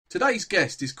Today's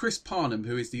guest is Chris Parnham,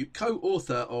 who is the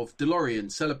co-author of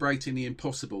DeLorean Celebrating the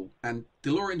Impossible and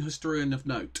DeLorean Historian of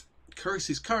Note. Chris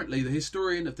is currently the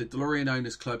historian of the DeLorean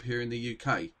Owners Club here in the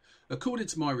UK. According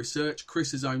to my research,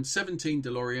 Chris has owned 17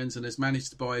 DeLoreans and has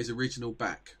managed to buy his original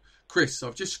back. Chris,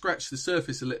 I've just scratched the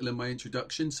surface a little in my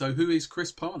introduction, so who is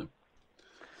Chris Parnham?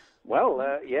 Well,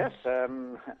 yes,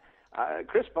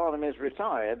 Chris Parnham is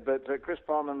retired, but Chris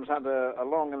Parnham's had a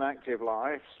long and active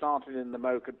life. Started in the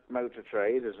motor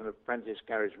trade as an apprentice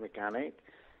garage mechanic,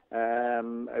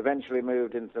 eventually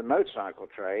moved into the motorcycle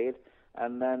trade,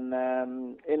 and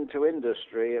then into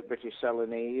industry at British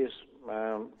Celanese,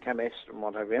 chemist and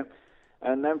what have you.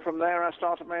 And then from there I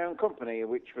started my own company,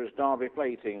 which was Derby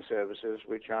Plating Services,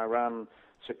 which I ran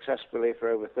successfully for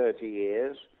over 30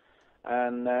 years.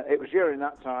 And it was during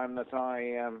that time that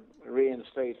I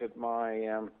reinstated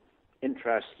my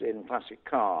interest in classic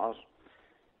cars,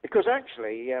 because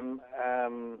actually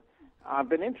I've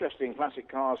been interested in classic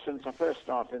cars since I first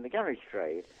started in the garage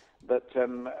trade. But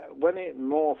when it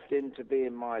morphed into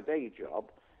being my day job,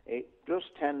 it does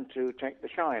tend to take the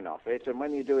shine off it. And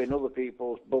when you're doing other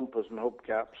people's bumpers and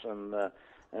hubcaps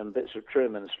and bits of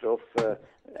trim and stuff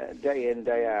day in,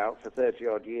 day out for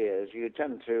 30-odd years, you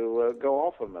tend to go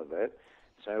off them a bit.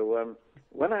 So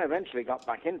when I eventually got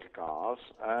back into cars,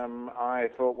 I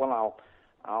thought, well,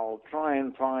 I'll try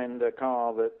and find a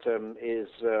car that is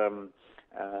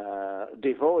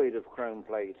devoid of chrome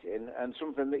plating and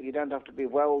something that you don't have to be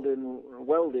welding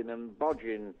and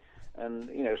bodging and,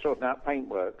 sorting out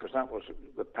paintwork, because that was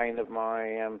the pain of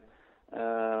my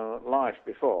life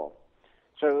before.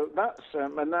 So that's,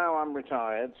 and now I'm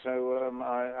retired, so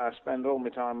I spend all my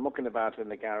time mucking about in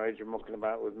the garage and mucking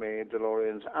about with me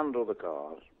DeLoreans and other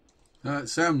cars. It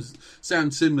sounds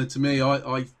similar to me.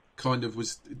 I kind of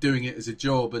was doing it as a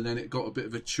job, and then it got a bit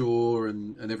of a chore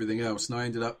and everything else, and I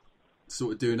ended up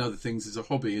sort of doing other things as a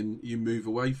hobby, and you move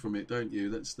away from it, don't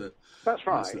you? That's right.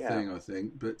 That's the thing, I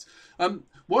think. But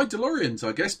why DeLoreans,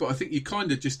 I guess? But I think you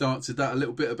kind of just answered that a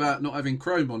little bit about not having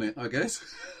chrome on it, I guess.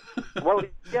 Well,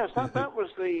 yes, that was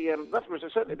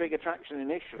certainly a big attraction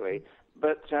initially.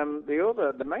 But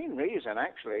the main reason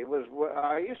actually was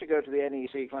I used to go to the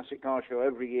NEC Classic Car Show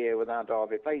every year with our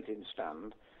Derby plating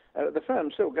stand. The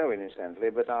firm's still going, incidentally,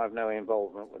 but I have no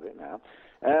involvement with it now.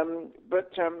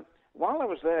 While I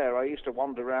was there, I used to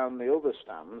wander around the other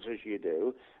stands, as you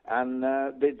do, and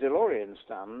the DeLorean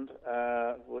stand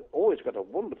always got a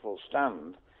wonderful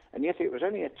stand, and yet it was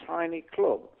only a tiny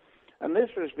club. And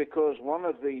this was because one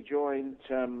of the joint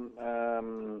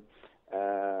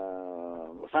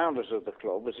founders of the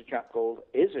club is a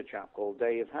chap called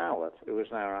Dave Howarth, who is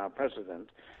now our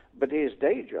president. But his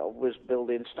day job was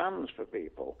building stands for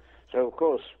people. So, of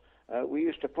course, we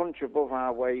used to punch above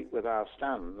our weight with our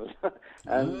stands.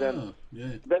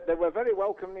 But they were very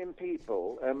welcoming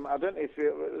people. I don't know if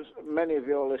many of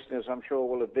your listeners, I'm sure,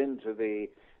 will have been to the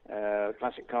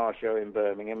Classic Car Show in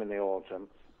Birmingham in the autumn,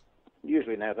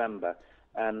 usually November,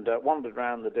 and wandered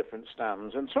around the different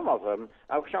stands. And some of them,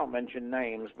 I shan't mention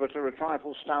names, but are a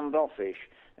trifle standoffish,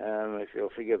 if you'll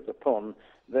forgive the pun.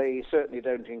 They certainly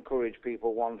don't encourage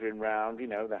people wandering round.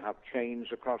 They have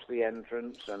chains across the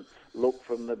entrance and look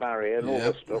from the barrier and all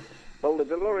this stuff. Well, the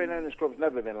DeLorean Owners Club's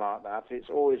never been like that. It's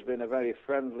always been a very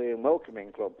friendly and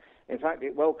welcoming club. In fact,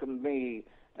 it welcomed me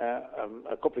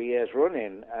a couple of years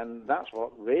running, and that's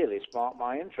what really sparked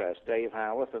my interest. Dave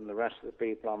Howarth and the rest of the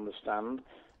people on the stand,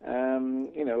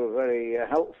 were very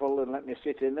helpful and let me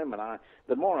sit in them. And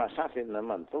the more I sat in them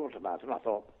and thought about them, I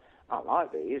thought, I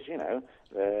like these.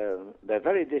 They're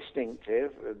very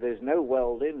distinctive. There's no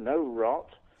welding, no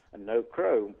rot, and no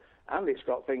chrome. And it's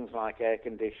got things like air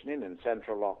conditioning and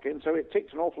central locking, so it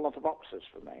ticks an awful lot of boxes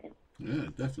for me. Yeah,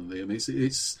 definitely. I mean,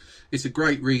 it's a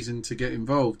great reason to get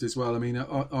involved as well. I mean,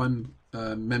 I'm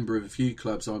a member of a few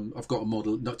clubs. I've got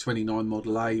a 29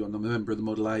 Model A, and I'm a member of the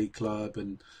Model A club,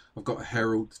 and I've got a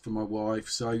Herald for my wife.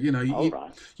 So, you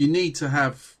need to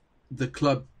have the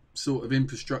club sort of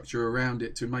infrastructure around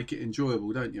it to make it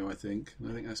enjoyable, don't you? I think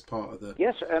that's part of the...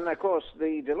 Yes, and of course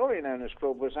the DeLorean Owners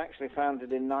Club was actually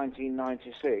founded in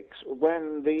 1996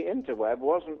 when the interweb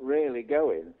wasn't really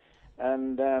going,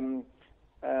 and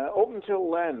up until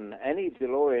then any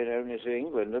DeLorean owners in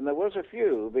England, and there was a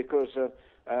few, because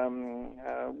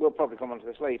we'll probably come on to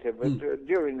this later, but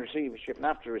during receivership and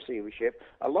after receivership,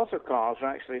 a lot of cars were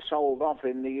actually sold off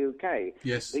in the UK.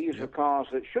 Yes. These were cars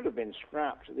that should have been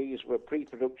scrapped. These were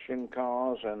pre-production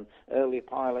cars and early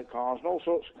pilot cars and all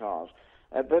sorts of cars.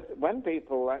 But when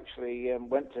people actually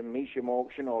went to Measham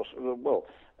auction or,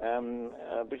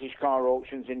 British car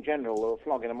auctions in general, they were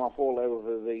flogging them off all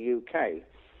over the UK.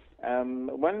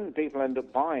 when people end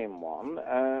up buying one,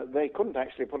 they couldn't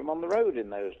actually put them on the road in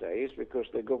those days because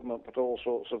the government put all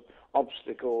sorts of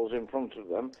obstacles in front of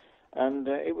them. And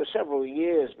it was several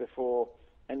years before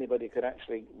anybody could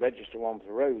actually register one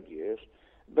for road use.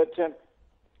 But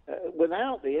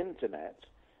without the internet,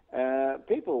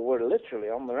 people were literally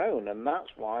on their own, and that's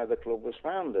why the club was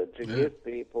founded, to give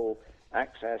people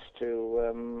access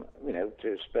to,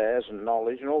 to spares and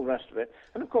knowledge and all the rest of it.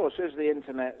 And of course, as the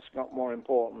internet's got more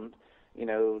important,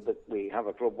 that we have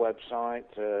a club website,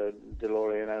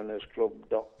 DeLorean Owners Club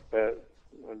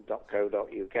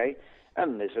 .co.uk,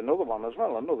 and there's another one as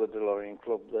well, another DeLorean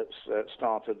club that's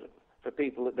started for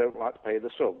people that don't like to pay the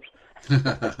subs.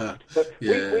 But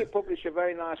we publish a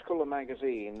very nice colour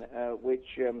magazine,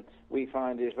 which we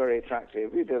find is very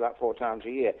attractive. We do that 4 times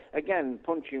a year. Again,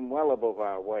 punching well above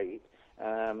our weight.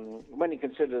 When you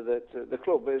consider that the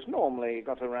club has normally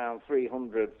got around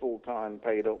 300 full-time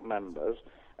paid-up members,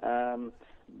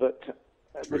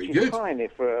 which is tiny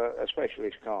for a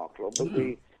specialist car club, but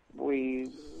we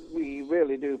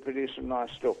really do produce some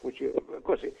nice stuff, which, of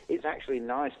course, it's actually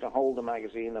nice to hold a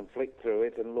magazine and flick through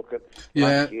it and look at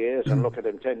last year's and look at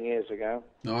them 10 years ago.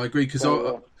 No, I agree, because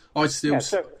I still...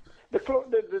 so the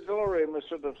DeLorean was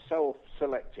sort of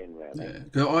self-selecting, really.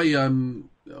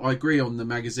 Yeah, I agree on the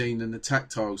magazine and the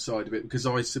tactile side of it, because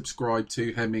I subscribe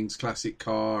to Hemmings Classic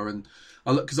Car, and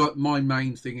my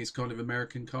main thing is kind of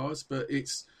American cars, but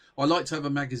I like to have a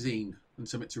magazine and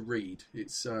something to read.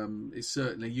 It's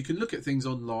certainly, you can look at things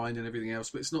online and everything else,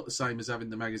 but it's not the same as having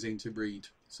the magazine to read.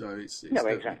 So it's no,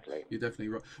 exactly. You're definitely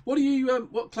right.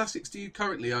 What classics do you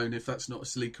currently own, if that's not a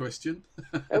silly question?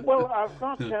 Well, I've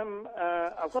got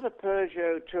a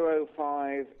Peugeot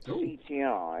 205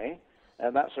 GTI.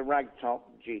 That's a ragtop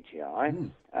GTI.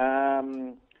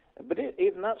 But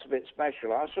even that's a bit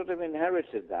special. I sort of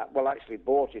inherited that. Well, actually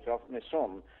bought it off my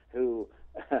son, who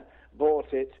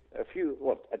bought it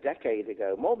a decade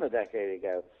ago, more than a decade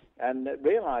ago, and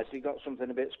realised he got something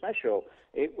a bit special.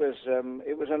 It was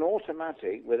an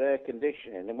automatic with air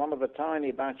conditioning in one of a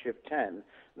tiny batch of 10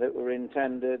 that were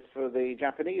intended for the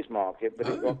Japanese market, but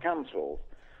it got cancelled.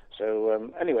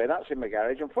 So anyway, that's in my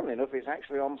garage, and funnily enough, it's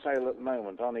actually on sale at the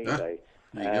moment on eBay.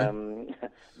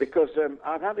 Because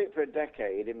I've had it for a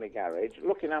decade in my garage,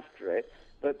 looking after it,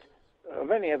 but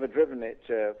I've only ever driven it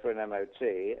for an MOT,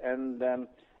 and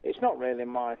it's not really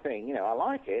my thing. I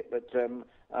like it, but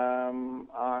I'm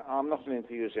not an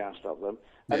enthusiast of them.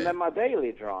 And then my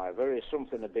daily driver is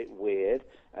something a bit weird,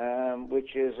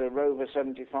 which is a Rover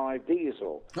 75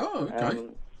 diesel. Oh, okay.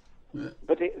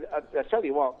 But I tell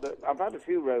you what, I've had a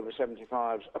few Rover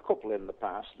 75s, a couple in the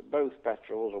past, both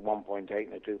petrols, a 1.8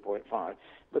 and a 2.5.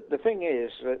 But the thing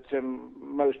is that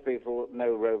most people that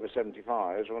know Rover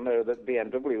 75s will know that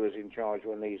BMW was in charge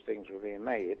when these things were being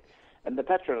made. And the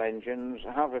petrol engines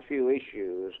have a few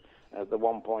issues. The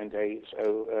 1.8s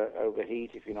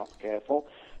overheat if you're not careful.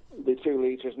 The 2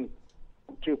 litres and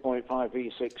 2.5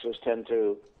 V6s tend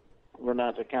to run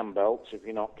out of cam belts if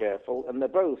you're not careful, and they're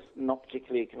both not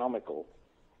particularly economical.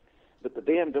 But the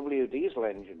BMW diesel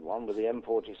engine one, with the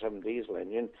M47 diesel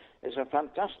engine, is a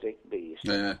fantastic beast.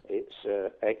 Yeah. It's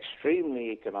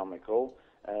extremely economical,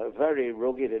 very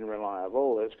rugged and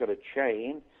reliable. It's got a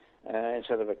chain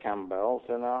instead of a cam belt,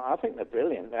 and I think they're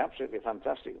brilliant. They're absolutely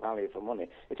fantastic value for money.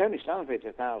 It only stands for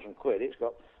 £1,000. It's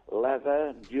got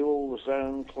leather, dual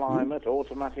zone climate,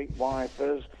 automatic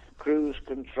wipers, cruise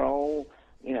control,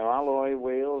 alloy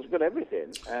wheels, got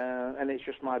everything, and it's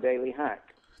just my daily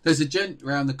hack. There's a gent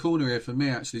around the corner here from me,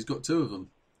 actually. He's got 2 of them,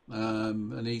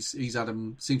 and he's had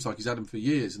them. Seems like he's had them for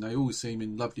years, and they always seem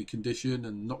in lovely condition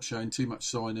and not showing too much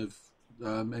sign of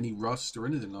any rust or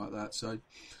anything like that. So,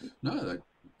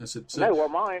 that's it. No, well,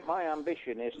 my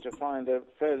ambition is to find a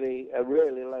really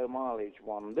low mileage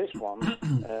one. This one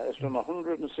has done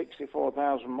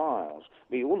 164,000 miles,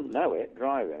 but you wouldn't know it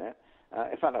driving it.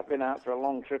 In fact, I've been out for a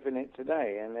long trip in it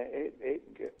today, and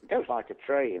it goes like a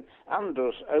train and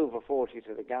does over 40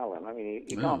 to the gallon. I mean,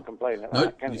 you can't complain at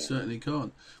that, can you? You certainly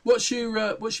can't. What's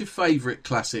your favourite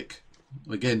classic?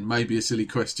 Again, maybe a silly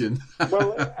question.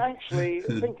 Well, actually,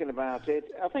 thinking about it,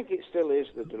 I think it still is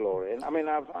the DeLorean. I mean,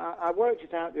 I worked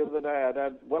it out the other day. I'd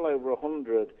had well over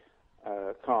 100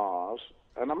 cars,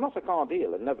 and I'm not a car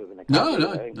dealer, never been a car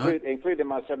dealer, including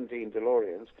my 17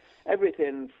 DeLoreans.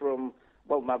 Everything from...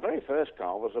 Well, my very first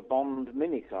car was a Bond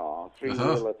mini car,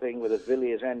 3-wheeler thing with a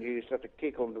Villiers end. You used to have to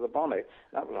kick under the bonnet.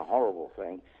 That was a horrible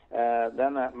thing.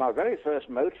 Then my very first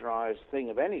motorised thing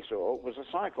of any sort was a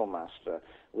Cycle Master,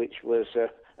 which was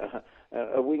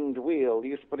a winged wheel.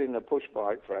 You used to put in a push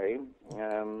bike frame.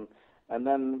 And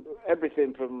then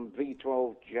everything from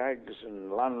V12 Jags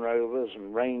and Land Rovers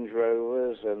and Range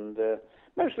Rovers and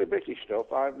Mostly British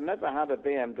stuff. I've never had a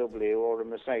BMW or a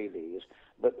Mercedes,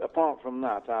 but apart from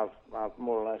that, I've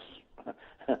more or less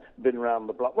been around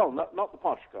the block. Well, not the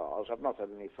posh cars. I've not had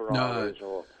any Ferraris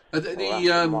or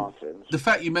Aston Martins. The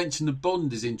fact you mentioned the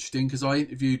Bond is interesting because I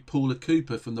interviewed Paula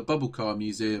Cooper from the Bubble Car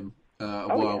Museum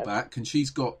a while back, and she's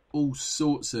got all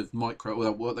sorts of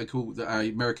what they call,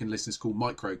 American listeners call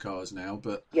micro cars now,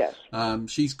 but yes,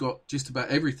 she's got just about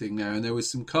everything there, and there was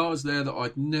some cars there that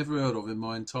I'd never heard of in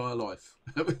my entire life.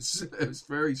 It was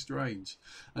very strange,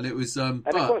 and it was. And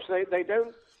of course, they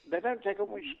don't take up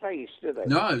much space, do they?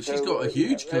 No, she's got a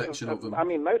huge collection of them. I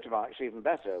mean, motorbikes even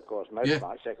better, of course.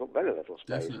 Motorbikes take up very little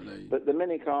space. Definitely. But the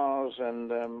mini cars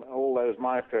and all those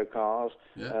micro cars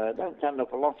don't take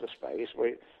up a lot of space.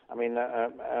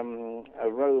 A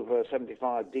Rover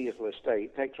 75 diesel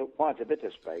estate takes up quite a bit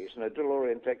of space, and a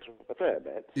DeLorean takes up a fair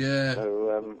bit. Yeah.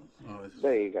 So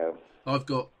there you go. I've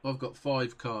got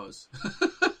 5 cars.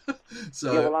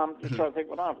 So, yeah, well, I'm just trying to think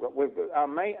what I've got.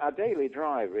 Our daily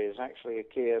driver is actually a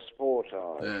Kia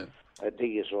Sportage, a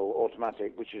diesel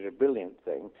automatic, which is a brilliant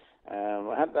thing.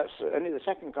 That's only the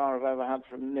second car I've ever had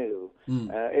from new.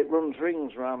 It runs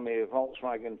rings around the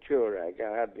Volkswagen Touareg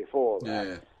I had before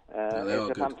that.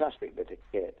 It's a fantastic bit of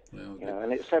kit,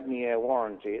 and it's 7-year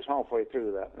warranty. It's halfway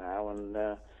through that now, and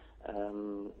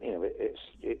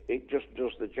it just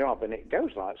does the job, and it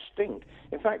goes like stink.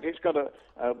 In fact, it's got a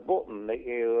button that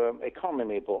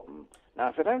economy button. Now,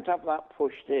 if I don't have that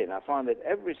pushed in, I find that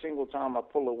every single time I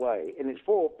pull away, and it's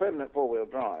permanent four-wheel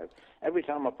drive, every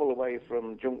time I pull away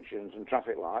from junctions and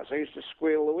traffic lights, I used to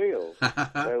squeal the wheels.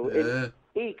 So in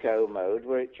eco mode,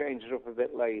 where it changes up a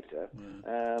bit later,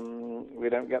 we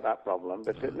don't get that problem.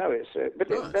 But then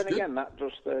again, that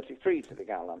does 33 to the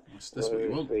gallon, that's what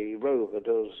you want. The Rover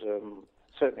does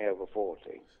certainly over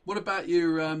 40. What about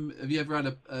you? Have you ever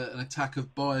had an attack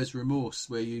of buyer's remorse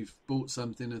where you've bought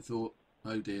something and thought,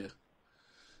 oh dear?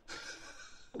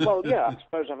 Well, yeah, I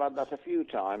suppose I've had that a few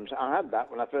times. I had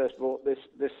that when I first bought this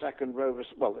second Rover.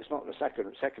 Well, it's not the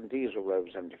second diesel Rover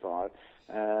 75,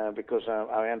 because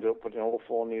I ended up putting all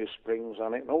 4 new springs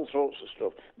on it and all sorts of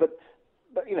stuff. But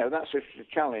that's just a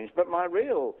challenge. But my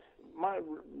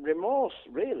remorse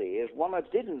really is one I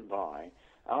didn't buy.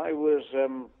 I'm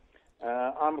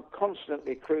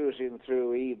constantly cruising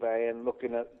through eBay and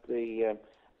looking at the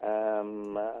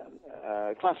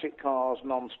classic cars,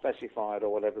 non-specified or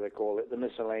whatever they call it, the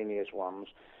miscellaneous ones.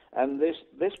 And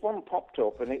this one popped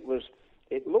up, and it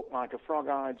looked like a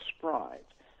frog-eyed Sprite,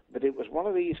 but it was one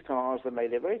of these cars that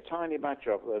made a very tiny batch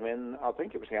of them in, I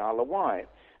think it was the Isle of Wight,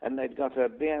 and they'd got a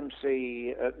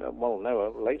BMC,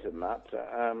 later than that,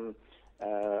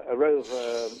 a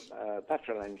Rover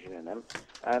petrol engine in them,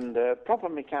 and proper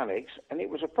mechanics, and it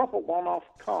was a proper one-off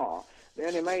car. They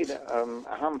only made a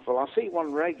handful. I see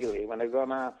one regularly when they go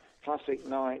on our classic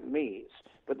night meets.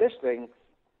 But this thing,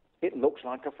 it looks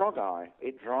like a frog eye.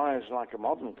 It drives like a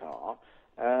modern car,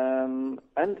 and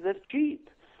they're cheap.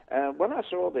 When I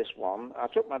saw this one, I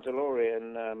took my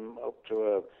DeLorean up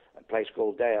to a place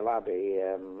called Dale Abbey,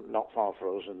 not far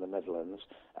from us in the Midlands,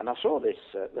 and I saw this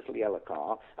little yellow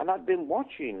car, and I'd been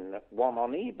watching one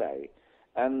on eBay.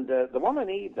 And the one on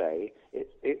eBay,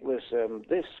 it was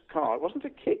this car. It wasn't a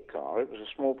kit car. It was a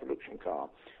small production car.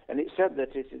 And it said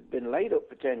that it had been laid up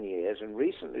for 10 years and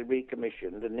recently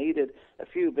recommissioned and needed a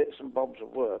few bits and bobs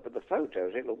of work. But the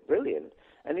photos, it looked brilliant.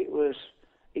 And it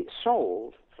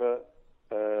sold for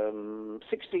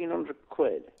 1,600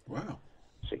 quid. Wow.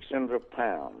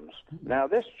 £600. Now,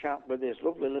 this chap with his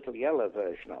lovely little yellow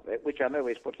version of it, which I know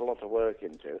he's put a lot of work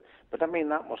into, but I mean,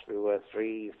 that must be worth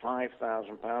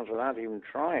 £5,000 without even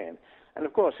trying. And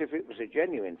of course, if it was a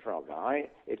genuine frog eye,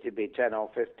 it'd be 10 or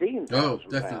 15,000. Oh,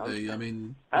 definitely. I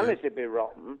mean, and it'd be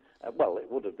rotten. Well, it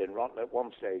would have been rotten at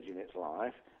one stage in its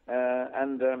life.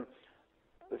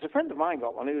 There's a friend of mine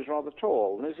got one who's rather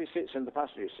tall, and as he sits in the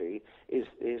passenger seat, his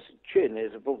chin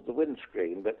is above the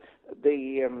windscreen. But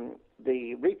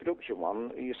the reproduction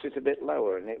one, you sit a bit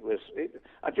lower, and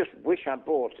I just wish I'd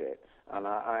bought it, and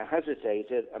I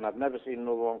hesitated, and I've never seen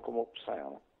another one come up for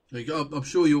sale. There you go. I'm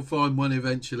sure you'll find one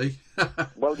eventually.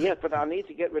 Well, yes, but I need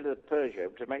to get rid of the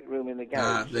Peugeot to make room in the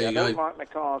garage. I don't like my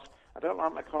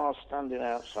cars standing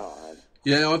outside.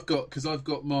 Yeah, I've got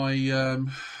my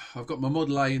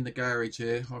Model A in the garage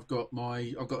here. I've got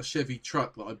a Chevy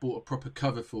truck that I bought a proper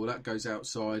cover for. That goes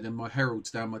outside, and my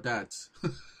Herald's down my dad's.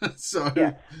 So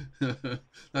yeah.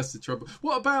 That's the trouble.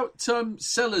 What about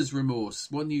seller's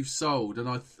remorse? One you've sold, and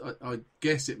I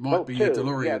guess it might be your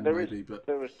DeLorean, maybe. But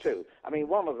there was 2. I mean,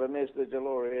 one of them is the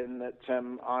DeLorean that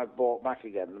I bought back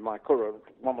again.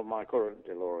 One of my current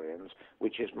DeLoreans,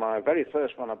 which is my very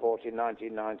first one I bought in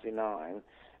 1999.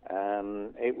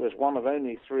 It was one of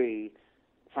only 3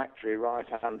 factory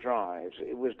right-hand drives.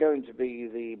 It was going to be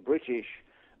the British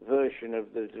version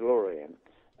of the DeLorean.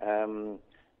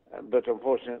 But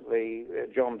unfortunately,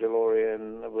 John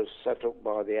DeLorean was set up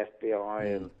by the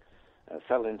FBI and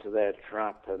fell into their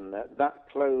trap, and that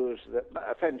closed.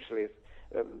 Eventually,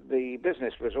 the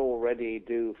business was already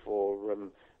due for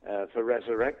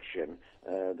resurrection.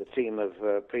 The team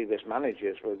of previous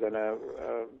managers were going to,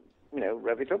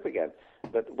 rev it up again.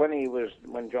 But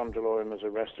when John DeLorean was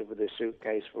arrested with his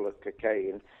suitcase full of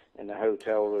cocaine in a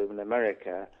hotel room in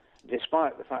America,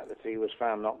 despite the fact that he was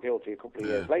found not guilty a couple of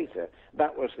years later,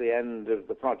 that was the end of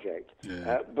the project.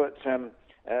 But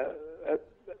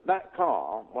that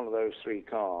car, one of those three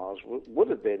cars, would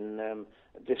have been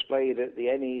displayed at the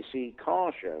NEC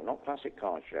car show, not classic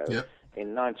car show,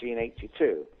 in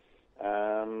 1982.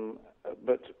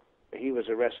 But he was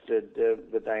arrested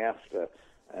the day after,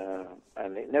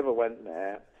 and it never went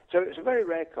there. So it's a very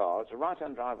rare car. It's a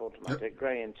right-hand drive automatic,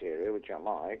 grey interior, which I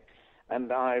like.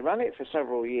 And I ran it for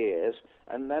several years,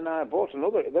 and then I bought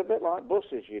another. They're a bit like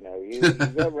buses, you know. You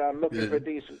go around looking for a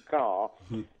decent car,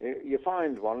 you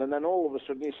find one, and then all of a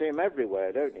sudden you see them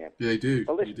everywhere, don't you? Yeah, you do.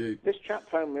 Well, you do. This chap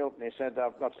phoned me up and he said,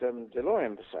 I've got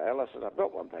DeLorean for sale. I said, I've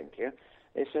got one, thank you.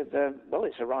 He said, well,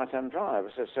 it's a right-hand drive.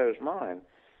 I said, so's mine.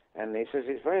 And he says,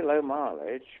 it's very low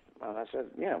mileage. And I said,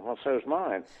 yeah, well, so's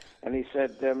mine. And he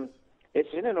said,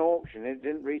 it's in an auction. It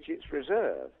didn't reach its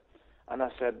reserve. And I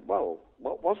said, well,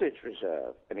 what was its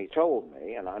reserve? And he told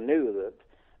me, and I knew that,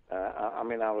 I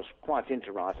was quite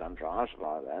into right-hand drives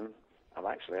by then. I've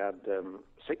actually had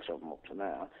 6 of them up to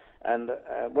now. And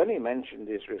when he mentioned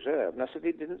his reserve, and I said,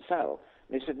 it didn't sell.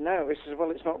 And he said, no. He says,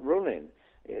 well, it's not running.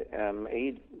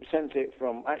 He sent it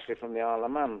from the Isle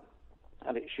of Man,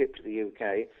 and it shipped to the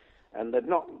UK, and they'd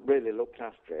not really looked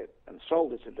after it, and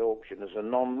sold it at auction as a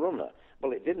non-runner.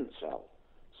 Well, it didn't sell.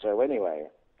 So anyway,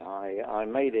 I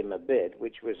made him a bid,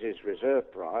 which was his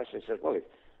reserve price. He said, well,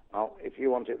 if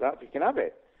you want it that, you can have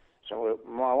it. So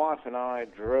my wife and I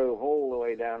drove all the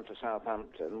way down to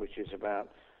Southampton, which is about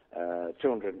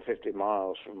 250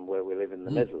 miles from where we live in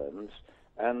the Midlands,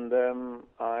 and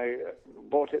I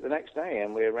bought it the next day,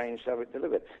 and we arranged to have it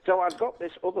delivered. So I've got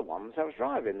this other one that I was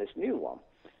driving, this new one.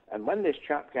 And when this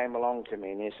chap came along to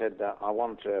me and he said, I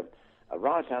want a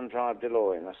right-hand drive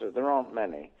DeLorean, I said, there aren't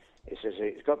many. He says,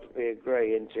 it's got to be a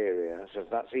grey interior. I said,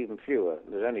 that's even fewer.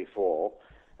 There's only 4.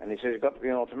 And he says, it's got to be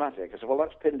an automatic. I said, well,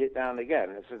 let's pinned it down again.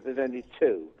 He said, there's only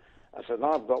 2. I said,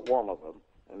 I've got one of them,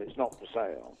 and it's not for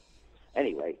sale.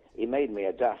 Anyway, he made me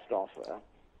a daft offer,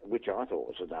 which I thought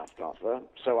was a daft offer.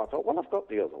 So I thought, well, I've got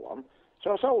the other one.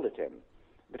 So I sold it him.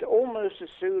 But almost as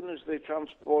soon as the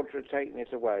transporter had taken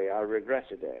it away, I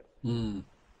regretted it.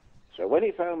 So when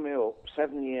he phoned me up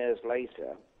 7 years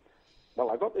later, well,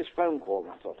 I got this phone call,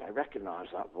 and I thought, I recognise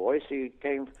that voice. He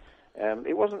came,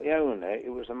 it wasn't the owner,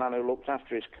 it was the man who looked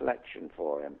after his collection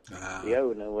for him. The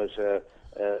owner was a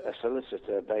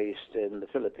solicitor based in the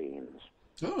Philippines.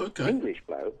 Oh, okay. English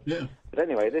bloke. Yeah. But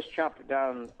anyway, this chap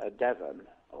down at Devon,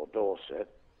 or Dorset,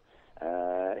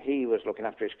 he was looking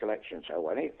after his collection. So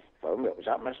when he phoned me up, was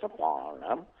that Mr.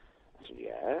 Parnham? I said,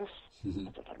 yes. I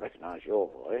thought, I recognise your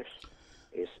voice.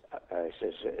 He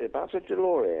says, about a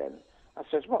DeLorean. I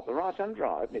says, what, the right-hand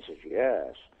drive? And he says,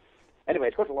 yes. Anyway,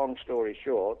 to cut a long story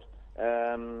short,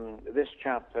 this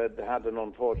chap had an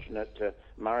unfortunate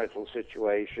marital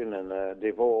situation and a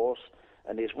divorce,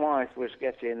 and his wife was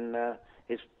getting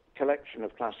his collection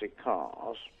of classic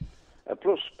cars,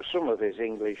 plus some of his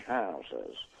English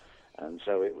houses, and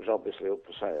so it was obviously up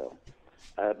for sale.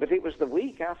 But it was the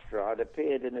week after I'd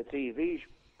appeared in a TV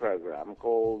program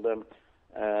called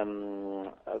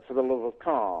For the Love of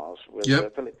Cars with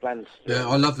Philip Flenston. Yeah,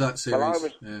 I love that series. Well,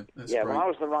 I I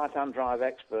was the right-hand drive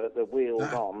expert that wheeled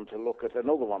on to look at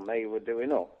another one they were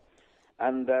doing up.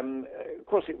 And, of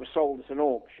course, it was sold at an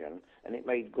auction, and it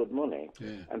made good money.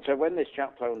 Yeah. And so when this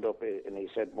chap phoned up and he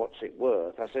said, what's it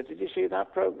worth? I said, did you see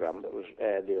that programme that was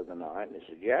aired the other night? And he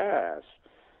said, yes.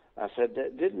 I said,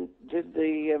 did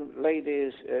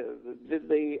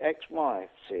the ex-wife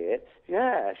see it?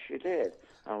 Yes, she did.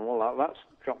 And, well, that's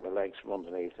dropped my legs from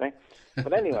underneath me.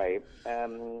 But anyway,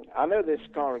 I know this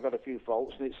car had got a few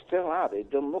faults, and it still had.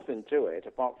 It'd done nothing to it,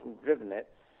 apart from driven it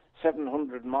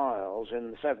 700 miles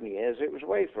in the 7 years it was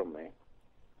away from me.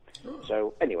 Oh.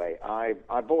 So, anyway, I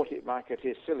bought it back at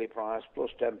his silly price,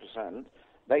 plus 10%.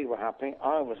 They were happy,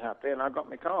 I was happy, and I got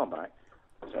my car back.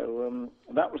 So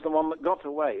that was the one that got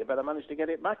away, but I managed to get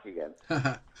it back again.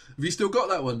 Have you still got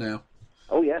that one now?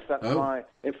 Oh, yes, that's my...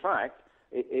 In fact,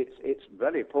 it's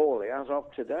very poorly as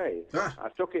of today. Ah.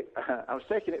 I was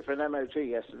taking it for an MOT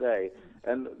yesterday,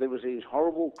 and there was these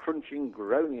horrible crunching,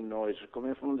 groaning noises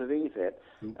coming from underneath it.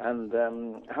 And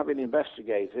having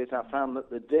investigated it, I found that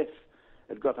the diff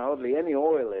had got hardly any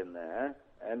oil in there,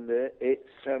 and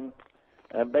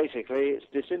basically it's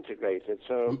disintegrated.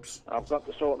 So Oops. I've got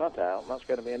to sort that out. That's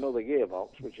going to be another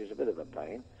gearbox, which is a bit of a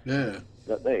pain. Yeah.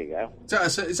 But there you go.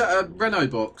 Is that a Renault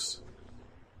box?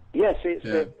 Yes,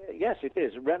 yes, it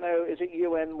is. Renault, is it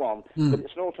UN1? But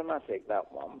it's an automatic, that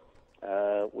one,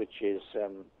 which is,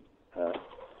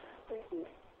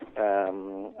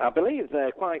 I believe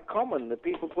they're quite common. The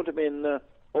people put them in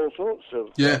all sorts of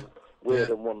weird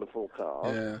and wonderful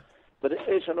cars. Yeah. But it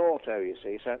is an auto, you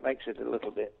see, so it makes it a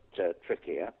little bit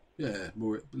trickier. Yeah, a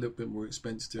little bit more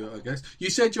expensive to it, I guess. You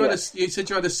said you had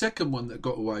a second one that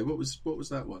got away. What was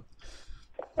that one?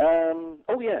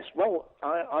 Oh yes. Well,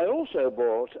 I also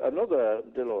bought another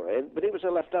DeLorean, but it was a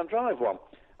left-hand drive one.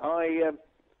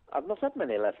 I've not had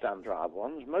many left-hand drive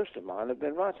ones. Most of mine have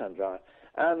been right-hand drive,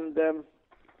 and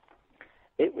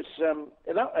it was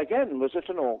that again was at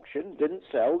an auction. Didn't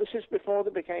sell. This is before they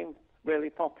became really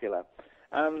popular,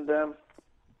 and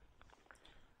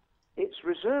its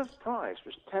reserve price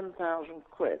was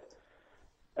 £10,000,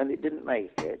 and it didn't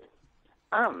make it,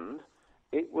 and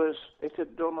it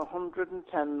had done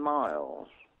 110 miles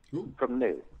from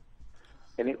new.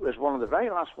 And it was one of the very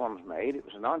last ones made. It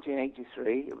was a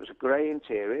 1983. It was a grey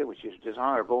interior, which is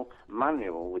desirable,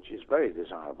 manual, which is very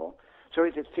desirable. So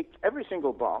it had ticked every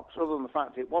single box, other than the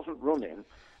fact it wasn't running.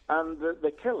 And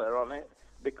the killer on it,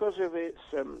 because of its,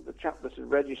 the chap that had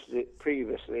registered it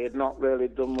previously had not really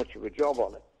done much of a job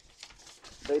on it.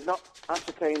 They'd not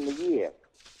ascertained the year.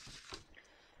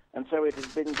 And so it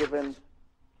had been given...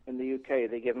 In the UK,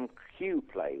 they give them Q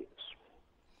plates.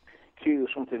 Q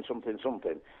something, something,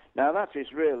 something. Now, that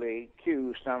is really,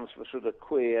 Q stands for sort of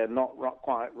queer, not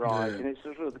quite right, and it's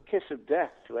sort of the kiss of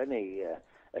death to any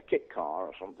a kit car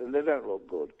or something. They don't look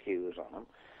good, Qs on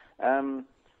them.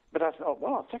 But I thought,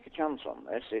 well, I'll take a chance on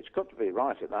this. It's got to be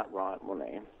right at that right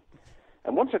money.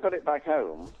 And once I got it back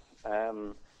home,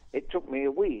 it took me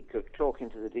a week of talking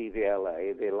to the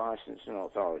DVLA, the licensing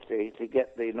authority, to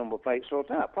get the number plate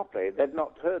sorted out properly. They'd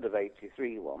not heard of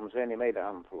 83 ones. They only made a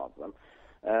handful of them.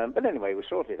 But anyway, we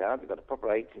sorted it out. We got a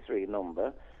proper 83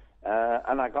 number.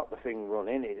 And I got the thing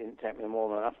running. It didn't take me more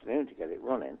than an afternoon to get it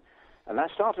running. And I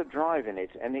started driving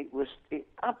it, and it was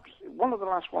one of the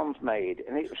last ones made.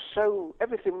 And it was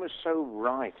everything was so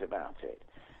right about it.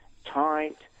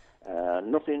 Tight,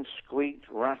 nothing squeaked,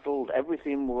 rattled,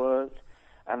 everything worked.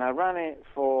 And I ran it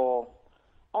on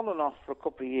and off for a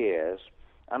couple of years,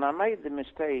 and I made the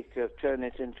mistake of turning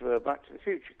it into a Back to the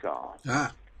Future car.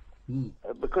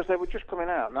 Because they were just coming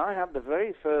out. And I had the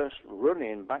very first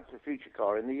running Back to the Future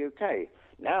car in the UK.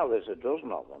 Now there's a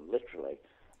dozen of them, literally.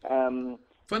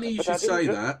 Funny you should say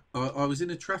that. I was in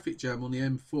a traffic jam on the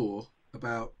M4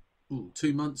 about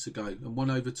 2 months ago, and one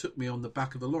overtook me on the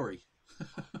back of a lorry.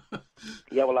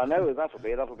 Yeah, well, I know that'll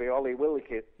be Ollie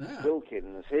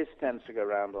Wilkins. His tends to go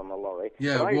around on the lorry.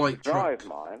 Yeah, but I white used to drive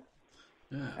truck. mine.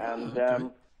 Yeah.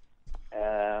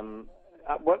 And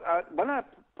when I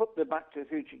put the Back to the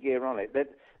Future gear on it,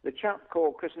 the chap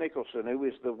called Chris Nicholson, who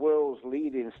is the world's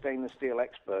leading stainless steel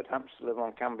expert, happens to live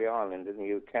on Canby Island in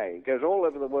the UK. He goes all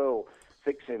over the world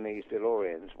fixing these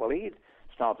DeLoreans. Well, he'd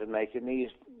started making these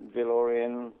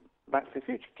DeLorean Back to the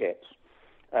Future kits.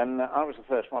 And I was the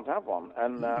first one to have one,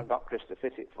 and I got Chris to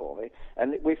fit it for me.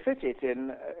 And we fit it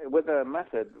in with a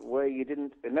method where it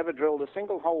never drilled a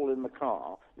single hole in the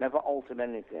car, never altered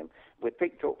anything. We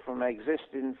picked up from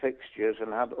existing fixtures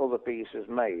and had other pieces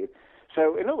made.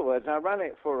 So, in other words, I ran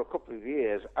it for a couple of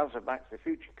years as a Back to the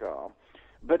Future car,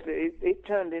 but it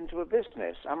turned into a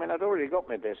business. I mean, I'd already got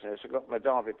my business. I got my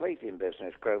Derby plating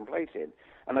business, chrome plating,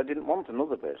 and I didn't want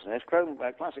another business.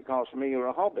 Classic cars for me are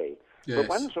a hobby. Yes. But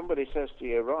when somebody says to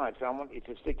you, right, I want you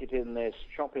to stick it in this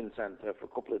shopping centre for a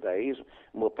couple of days,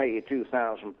 and we'll pay you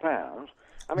 £2,000,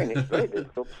 I mean, it's very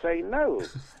difficult to say no.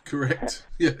 Correct,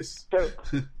 yes.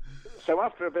 So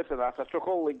after a bit of that, I took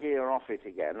all the gear off it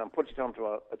again and put it onto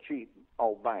a cheap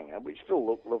old banger, which still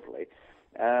looked lovely,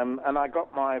 and I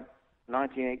got my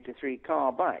 1983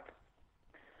 car back.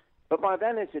 But by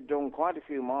then it had done quite a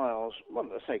few miles, well,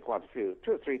 let's say quite a few,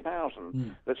 2,000 or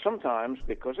 3,000. But sometimes,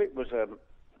 because it was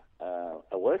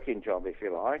a working job, if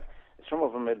you like, some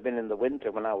of them had been in the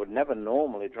winter when I would never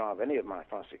normally drive any of my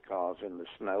classic cars in the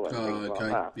snow and things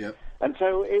like that. Yep. And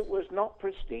so it was not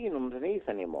pristine underneath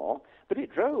anymore, but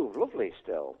it drove lovely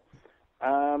still.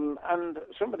 And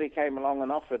somebody came along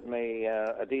and offered me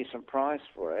a decent price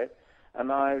for it,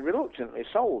 and I reluctantly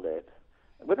sold it.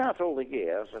 without all the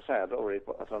gear, as I said, I'd already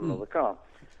put that on another car.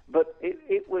 But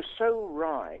it was so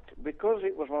right, because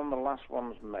it was one of the last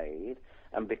ones made,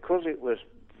 and because it was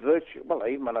well,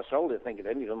 even when I sold it, I think it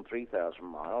only done 3,000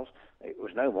 miles. It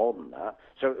was no more than that.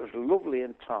 So it was lovely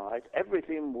and tight.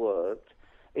 Everything worked.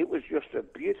 It was just a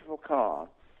beautiful car.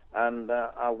 And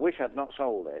I wish I'd not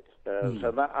sold it.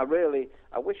 So that I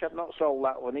wish I'd not sold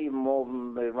that one even more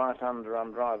than the right-hander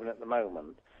I'm driving at the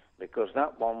moment, because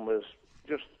that one was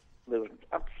just, there was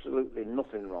absolutely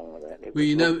nothing wrong with it. Well,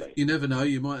 you never know.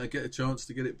 You might get a chance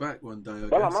to get it back one day, I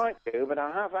guess. I might do, but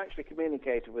I have actually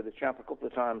communicated with the chap a couple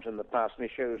of times in the past, and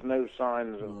he shows no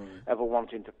signs of ever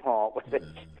wanting to part with it.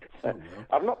 Well.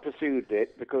 I've not pursued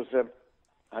it because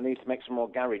I need to make some more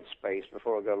garage space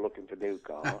before I go looking for new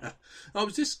cars. I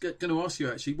was just going to ask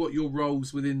you, actually, what your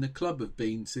roles within the club have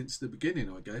been since the beginning,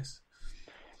 I guess.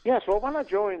 Yes, well, when I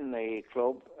joined the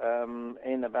club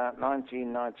in about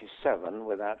 1997,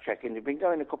 without checking, it'd been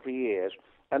going a couple of years,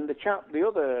 and the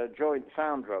other joint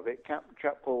founder of it, a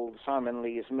chap called Simon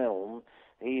Lees Milne,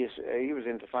 he was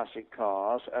into classic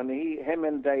cars, and him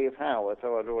and Dave Howard,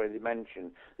 who I'd already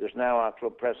mentioned, who's now our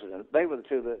club president, they were the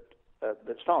two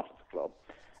that started the club.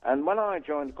 And when I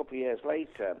joined a couple of years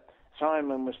later,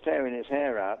 Simon was tearing his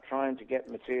hair out trying to get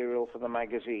material for the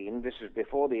magazine. This is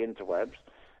before the interwebs.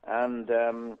 And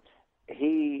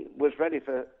he was ready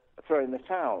for throwing the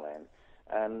towel in.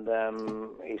 And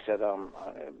he said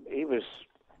he was,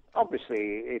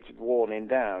 obviously, it had worn him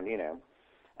down, you know.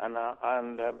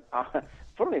 And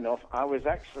funnily enough, I was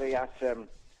actually at a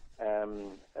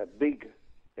big,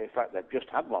 in fact, they've just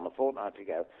had one a fortnight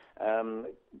ago,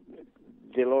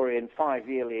 DeLorean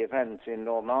 5-yearly event in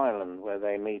Northern Ireland where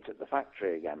they meet at the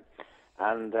factory again.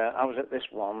 And I was at this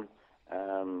one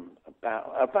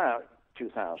about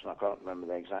 2000, I can't remember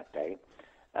the exact date.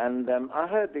 And I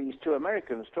heard these two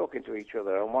Americans talking to each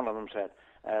other, and one of them said,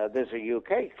 there's a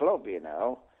UK club, you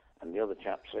know. And the other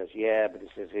chap says, yeah, but he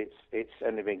says it's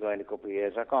only been going a couple of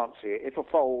years. I can't see it. It'll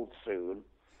fold soon.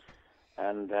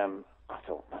 And I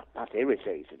thought, that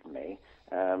irritated me.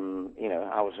 You know,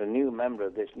 I was a new member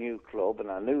of this new club,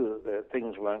 and I knew that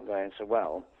things weren't going so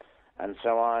well. And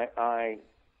so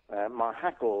my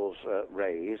hackles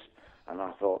raised, and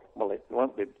I thought, well, it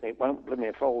won't let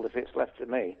me fold if it's left to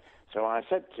me. So I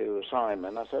said to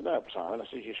Simon, oh, Simon,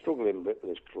 you're struggling with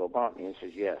this club, aren't you? He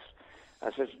says, yes. I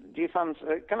says, do you fancy,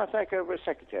 can I take over as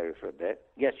secretary for a bit?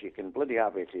 Yes, you can bloody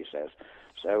have it, he says.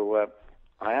 So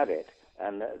I had it.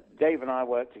 And Dave and I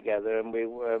worked together, and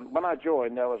when I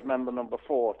joined, I was member number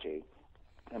 40.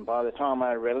 And by the time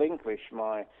I relinquished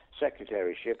my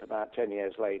secretaryship about 10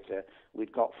 years later,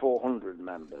 we'd got 400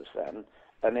 members then.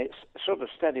 And it's sort of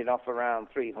steadied off around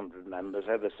 300 members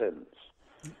ever since.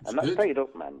 That's paid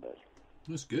up members.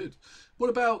 That's good. What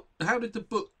about, how did the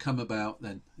book come about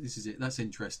then? This is it. That's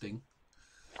interesting.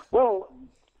 Well,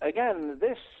 again,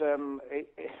 this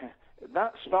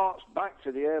that starts back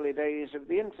to the early days of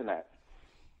the internet.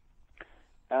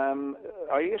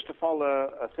 I used to follow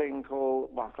a thing called,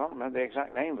 well, I can't remember the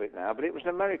exact name of it now, but it was an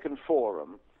American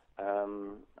forum.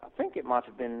 I think it might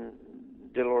have been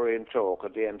DeLorean Talk or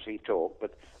DMC Talk,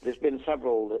 but there's been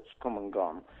several that's come and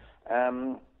gone.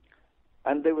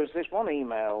 And there was this one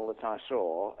email that I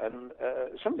saw, and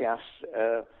somebody asked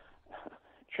a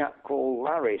chap called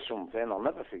Larry something, I'll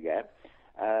never forget.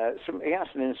 He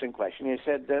asked an innocent question. He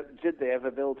said, did they ever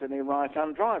build any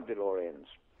right-hand drive DeLoreans?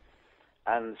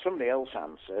 And somebody else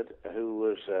answered, who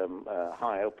was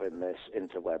high up in this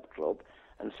interweb club,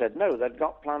 and said, no, they'd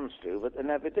got plans to, but they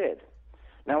never did.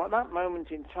 Now, at that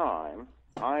moment in time,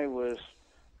 I was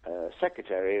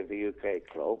secretary of the UK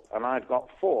club, and I'd got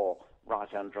 4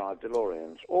 right-hand drive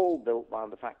DeLoreans, all built by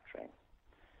the factory.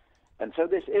 And so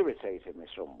this irritated me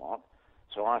somewhat.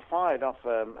 So I fired off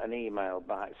an email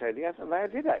back, said, yes, and they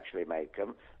did actually make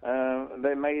them.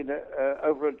 They made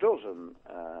over a dozen,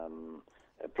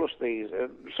 plus these,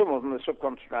 some of them are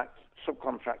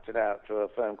subcontracted out to a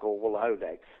firm called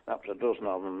Woolhodek. That was a dozen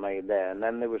of them made there. And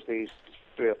then there was these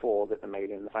 3 or 4 that they made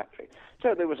in the factory.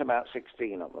 So there was about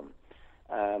 16 of them.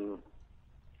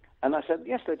 And I said,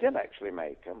 yes, they did actually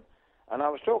make them. And I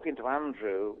was talking to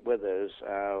Andrew Withers,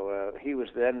 he was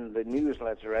then the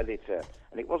newsletter editor,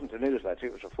 and it wasn't a newsletter,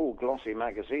 it was a full glossy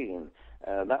magazine.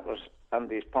 That was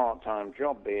Andy's part-time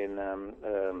job, being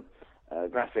a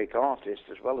graphic artist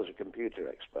as well as a computer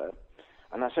expert.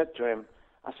 And I said to him,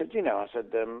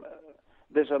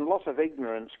 there's a lot of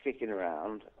ignorance kicking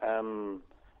around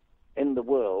in the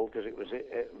world, because it was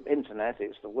internet,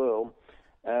 it's the world,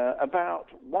 about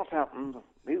what happened,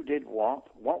 who did what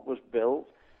was built.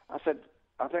 I said,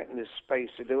 I think there's space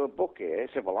to do a book here. He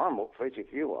said, well, I'm up for it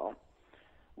if you are.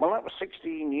 Well, that was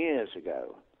 16 years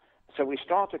ago. So we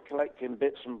started collecting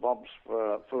bits and bobs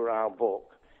for our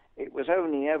book. It was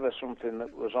only ever something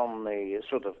that was on the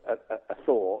sort of a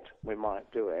thought we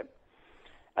might do it.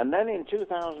 And then in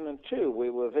 2002, we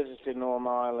were visiting Northern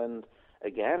Ireland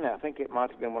again. I think it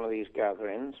might have been one of these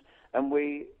gatherings. And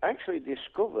we actually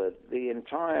discovered the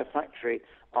entire factory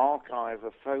archive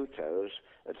of photos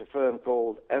at a firm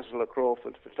called Esler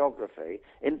Crawford Photography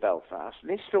in Belfast.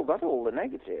 And he's still got all the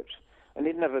negatives. And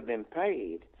he'd never been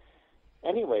paid.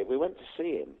 Anyway, we went to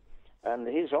see him. And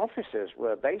his offices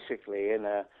were basically in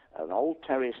an old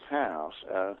terraced house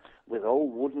with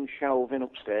old wooden shelving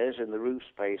upstairs in the roof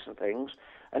space and things.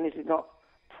 And he'd got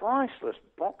priceless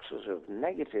boxes of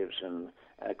negatives, and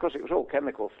of course it was all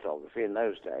chemical photography in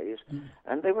those days,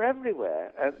 and they were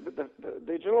everywhere. The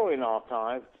DeLorean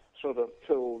archive sort of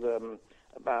filled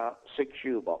about 6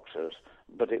 shoe boxes,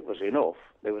 but it was enough.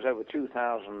 There was over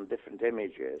 2,000 different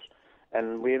images,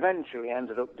 and we eventually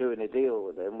ended up doing a deal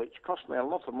with him, which cost me a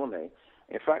lot of money.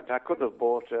 In fact, I could have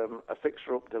bought a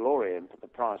fixer-up DeLorean for the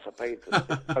price I paid for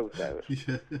the photos.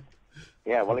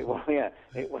 Yeah, well, it was. Yeah,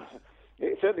 it was.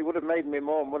 It certainly would have made me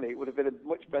more money. It would have been a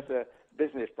much better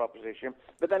business proposition.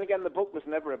 But then again, the book was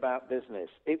never about business.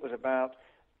 It was about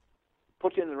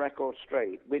putting the record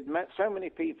straight. We'd met so many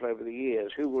people over the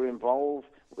years who were involved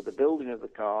with the building of the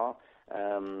car,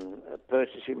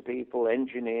 purchasing people,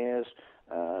 engineers,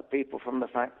 people from the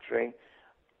factory,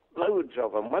 loads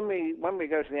of them. When we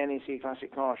go to the NEC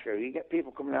Classic Car Show, you get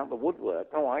people coming out of the woodwork.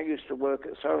 Oh, I used to work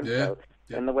at so-and-so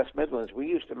in the West Midlands. We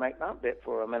used to make that bit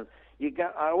for them. And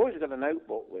I always got a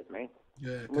notebook with me.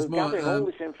 Yeah, we were gathering all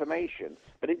this information,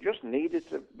 but it just needed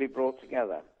to be brought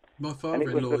together. My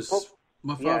father-in-law's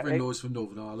from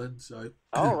Northern Ireland, so...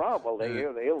 Oh, right, well,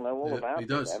 he'll know all about it. He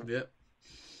does, then. yeah.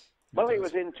 Well, it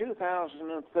was in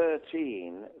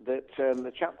 2013 that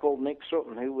the chap called Nick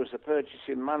Sutton, who was the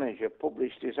purchasing manager,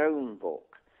 published his own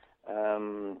book.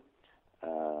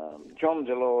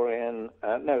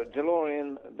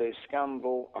 DeLorean, The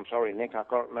Scandal. I'm sorry, Nick, I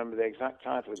can't remember the exact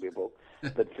title of your book.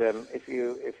 But if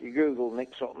you Google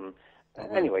Nick Sutton,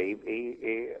 anyway,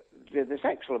 he did this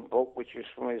excellent book, which is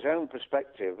from his own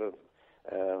perspective of,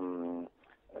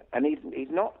 and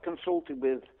he'd not consulted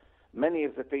with many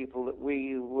of the people that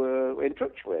we were in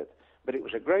touch with. But it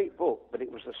was a great book, but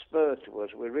it was a spur to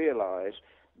us. We realised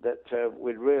that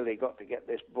we'd really got to get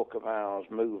this book of ours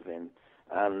moving.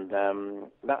 And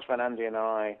that's when Andy and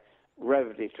I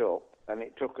revved it up, and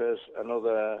it took us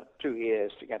another 2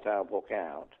 years to get our book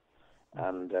out.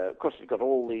 And, of course, it got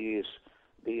all these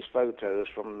photos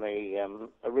from the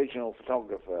original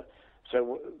photographer.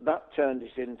 So that turned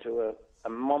it into a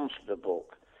monster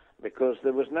book, because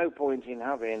there was no point in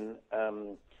having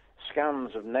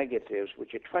scans of negatives,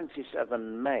 which are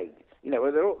 27 meg. You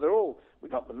know, they're all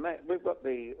we've got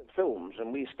the films,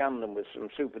 and we scan them with some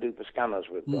super-duper scanners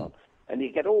we've got. And you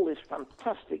get all this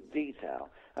fantastic detail.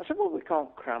 I said, well, we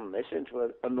can't cram this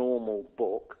into a normal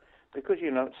book because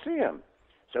you don't see them.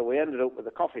 So we ended up with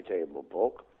a coffee table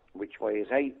book, which weighs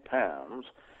 8 pounds,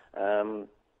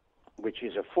 which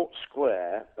is a foot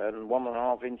square and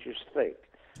 1.5 inches thick.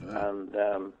 Wow.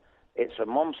 And it's a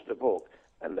monster book.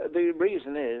 And the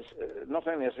reason is, not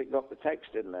only has it got the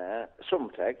text in there,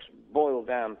 some text, boiled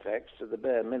down text to the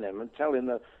bare minimum, telling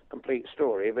the complete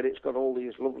story, but it's got all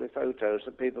these lovely photos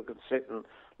that people can sit and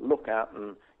look at.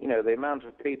 And, you know, the amount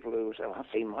of people who say, oh, I've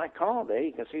seen my car there,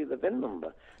 you can see the VIN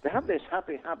number. They have this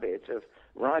happy habit of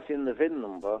writing the VIN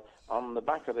number on the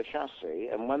back of the chassis,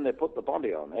 and when they put the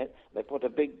body on it, they put a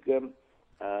big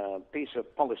piece of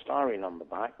polystyrene on the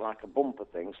back, like a bumper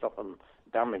thing, stop them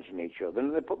damaging each other,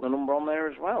 and they put the number on there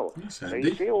as well. So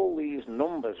you see all these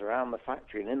numbers around the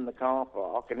factory and in the car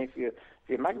park, and if you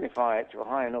magnify it to a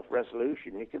high enough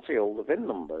resolution, you can see all the VIN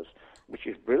numbers, which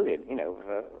is brilliant. You know,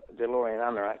 for DeLorean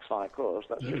anoraks like us,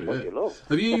 that's just what you love.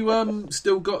 Have you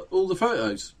still got all the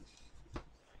photos?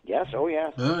 Yes, oh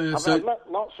yes. I've let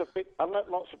lots of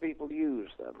people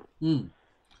use them.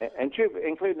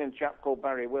 Including a chap called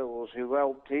Barry Wills, who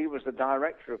helped. He was the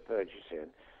director of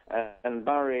purchasing, and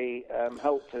Barry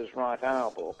helped us write our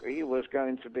book. He was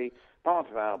going to be part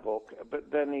of our book,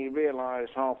 but then he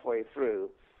realised halfway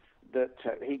through that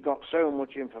he got so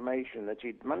much information that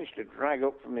he'd managed to drag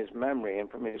up from his memory and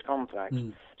from his contacts.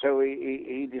 So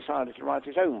he decided to write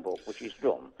his own book, which he's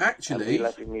done. Actually,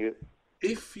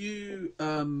 if you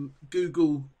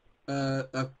Google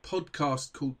a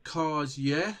podcast called Cars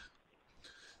Yeah,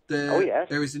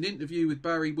 there is an interview with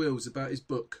Barry Wills about his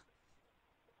book.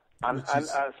 And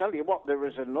I'll tell you what,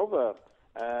 there's another,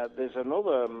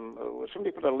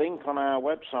 somebody put a link on our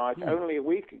website only a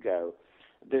week ago.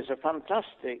 There's a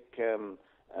fantastic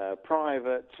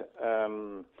private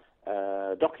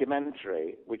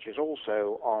documentary, which is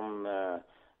also on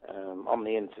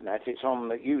the internet. It's on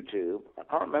YouTube. I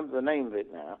can't remember the name of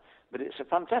it now, but it's a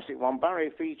fantastic one. Barry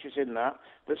features in that,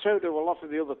 but so do a lot of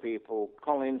the other people.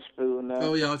 Colin Spooner.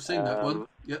 Oh yeah, I've seen that one.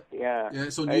 Yep. Yeah,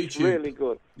 it's on YouTube. It's really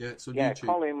good. Yeah, it's on YouTube.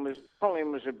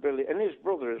 Colin was a brilliant, and his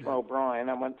brother as well, Brian.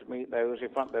 I went to meet those. In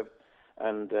fact, they've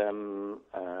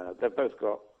both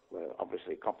got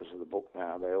obviously copies of the book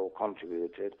now. They all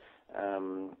contributed.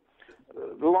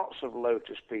 Lots of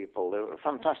Lotus people. They were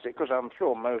fantastic, because I'm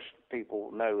sure most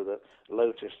people know that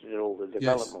Lotus did all the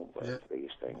development work for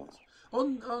these things.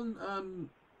 On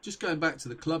just going back to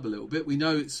the club a little bit, we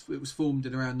know it was formed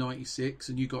in around 96,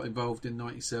 and you got involved in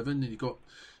 97, and you got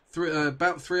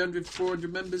about 300,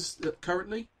 400 members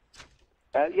currently.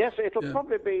 Yes, it'll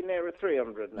probably be nearer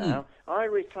 300 now. I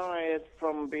retired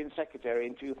from being secretary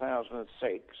in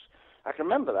 2006. I can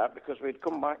remember that because we'd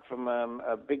come back from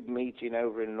a big meeting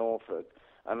over in Norfolk,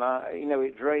 and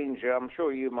it drains you. I'm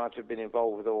sure you might have been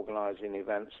involved with organising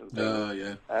events and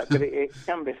things. But it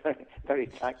can be very, very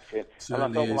taxing. And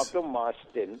I thought, well, I've done my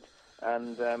stint,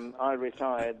 and I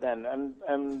retired then,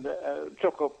 and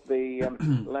took up the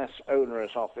less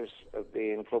onerous office of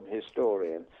being club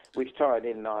historian, which tied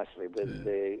in nicely with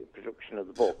the production of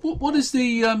the book. What is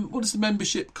the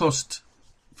membership cost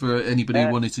for anybody who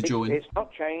wanted to join? It's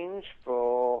not changed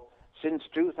since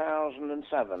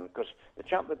 2007, because the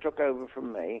chap that took over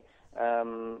from me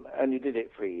only did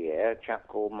it for a year, a chap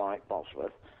called Mike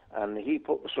Bosworth, and he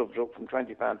put the subs up from £20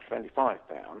 to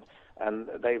 £25, and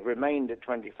they've remained at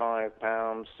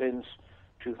 £25 since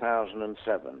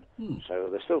 2007. So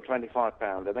they're still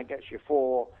 £25, and that gets you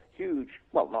 4 huge,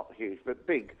 well, not huge, but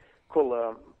big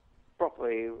colour,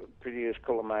 properly produced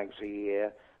colour mags a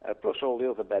year, plus all the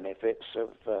other benefits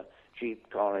of cheap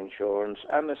car insurance,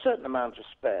 and a certain amount of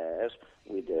spares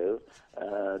we do.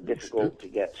 Difficult to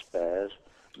get spares.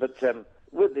 But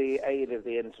with the aid of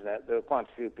the internet, there are quite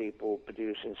a few people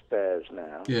producing spares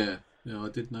now. Yeah, I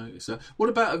did notice that. What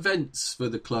about events for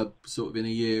the club, sort of in a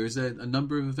year? Is there a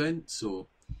number of events, or?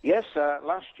 Yes,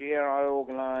 last year I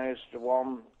organised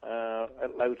one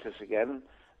at Lotus again.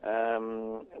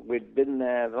 We'd been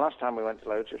there, the last time we went to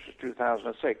Lotus was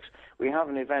 2006. We have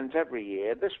an event every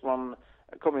year. This one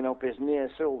coming up is near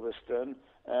Silverstone,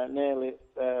 nearly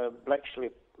Bletchley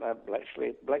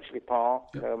Park,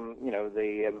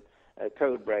 the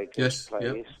Code Breakers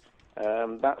place.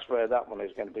 That's where that one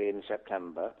is going to be in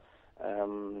September.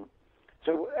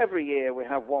 So every year we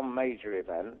have one major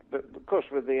event, but of course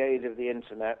with the aid of the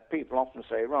internet, people often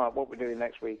say, right, what we're doing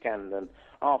next weekend, and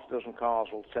half a dozen cars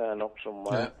will turn up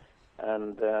somewhere,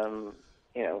 and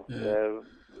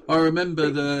I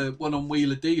remember the one on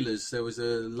Wheeler Dealers. There was a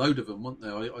load of them, weren't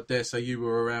there? I dare say you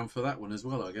were around for that one as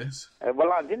well, I guess.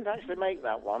 Well, I didn't actually make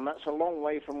that one. That's a long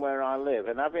way from where I live,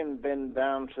 and having been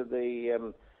down to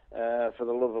the for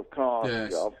the Love of Cars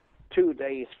job, 2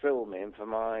 days filming for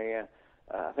my.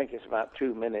 I think it's about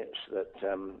 2 minutes that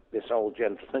this old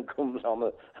gentleman comes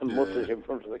on and mutters in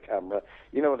front of the camera.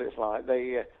 You know what it's like.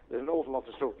 There's an awful lot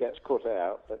of stuff gets cut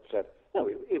out, but no,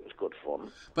 it was good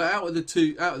fun. But out of the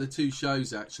two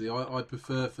shows, actually, I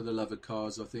prefer For the Love of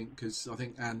Cars. I think because I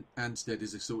think Anstead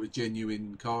is a sort of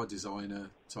genuine car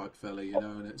designer type fella, you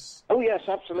know, and it's. Oh yes,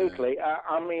 absolutely.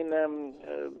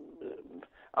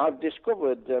 I've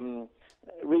discovered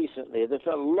recently that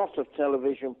a lot of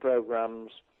television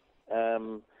programs.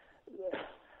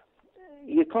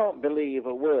 You can't believe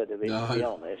a word of it, to be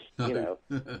honest. No. You know,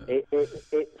 it's.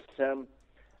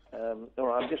 All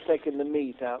right, I'm just taking the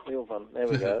meat out the oven. There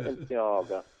we go. It's the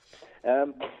arga.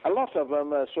 A lot of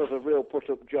them are sort of real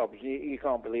put-up jobs. You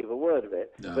can't believe a word of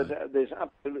it. No. But there's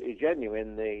absolutely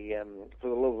genuine the For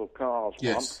the Love of Cars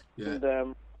one. Yeah. And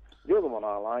the other one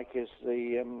I like is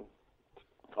the.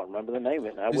 I can't remember the name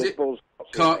of it now. Is it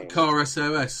Car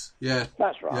SOS? Yeah.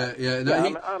 That's right. Yeah.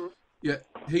 No,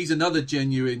 he's another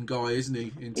genuine guy, isn't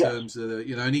he? In terms of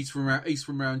and he's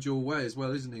from round your way as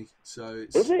well, isn't he? So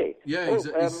is he? Yeah,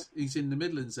 he's in the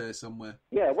Midlands there somewhere.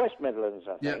 Yeah, West Midlands,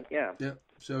 I think. Yeah.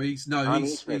 So he's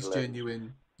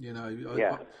genuine. You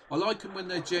know, I like them when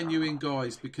they're genuine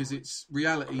guys because it's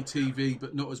reality TV,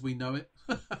 but not as we know it.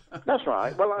 That's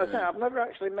right. Well, I say I've never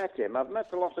actually met him. I've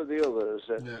met a lot of the others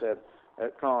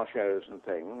at car shows and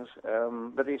things,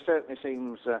 but he certainly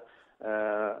seems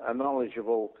a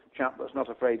knowledgeable chap that's not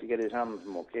afraid to get his hands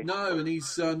mucky. No, and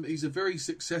he's a very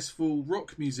successful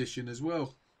rock musician as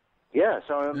well. Yes,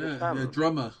 I understand. Yeah,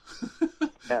 drummer.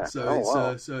 Yeah.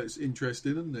 So it's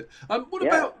interesting, isn't it? What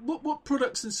about what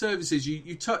products and services?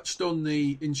 You touched on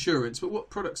the insurance, but what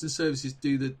products and services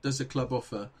does the club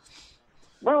offer?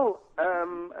 Well,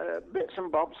 bits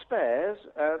and bobs, spares,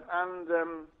 and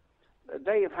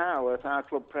Dave Howarth, our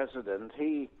club president,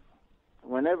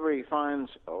 whenever he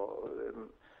finds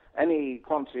any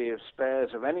quantity of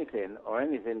spares of anything or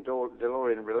anything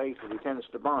DeLorean related, he tends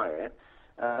to buy it,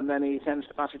 and then he tends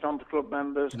to pass it on to club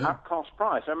members at cost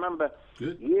price. I remember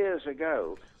years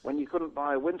ago when you couldn't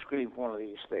buy a windscreen for one of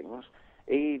these things,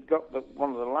 he got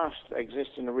one of the last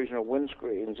existing original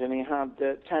windscreens, and he had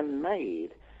 10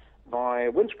 made by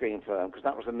a windscreen firm, because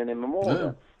that was the minimum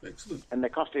order. Oh, excellent. And they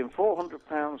cost him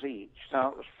 £400 each,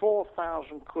 so it was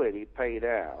 £4,000 he paid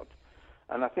out.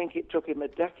 And I think it took him a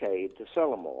decade to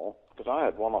sell them all, because I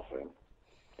had one off him,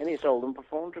 and he sold them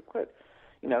for £400.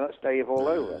 You know, that's Dave all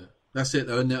over. That's it,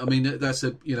 though, isn't it? I mean, that's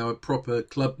a proper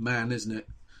club man, isn't it?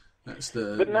 That's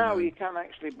the. But now you can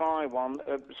actually buy one.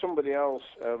 Somebody else,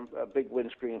 a big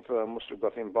windscreen firm, must have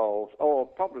got involved, or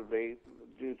probably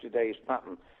due to Dave's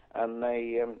pattern, and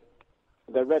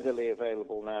they're readily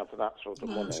available now for that sort of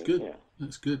money. That's good. Yeah.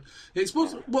 That's good.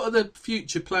 What are the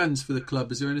future plans for the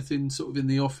club? Is there anything sort of in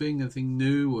the offing, anything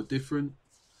new or different?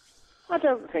 I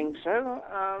don't think so.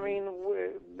 I mean,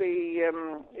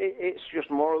 it's just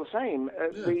more of the same.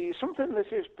 Something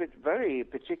that is very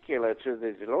particular to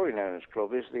the DeLorean Owners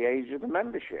Club is the age of the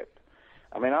membership.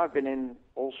 I mean, I've been in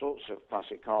all sorts of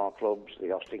classic car clubs,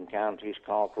 the Austin Counties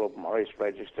Car Club, Morris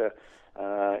Register.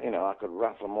 I could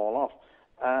rattle them all off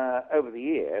over the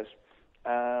years.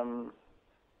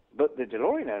 But the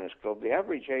DeLorean Owners Club, the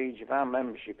average age of our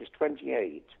membership is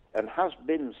 28, and has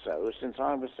been so since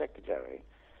I was secretary,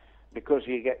 because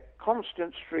you get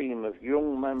constant stream of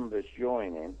young members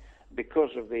joining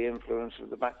because of the influence of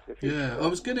the Back to the Future. Yeah, I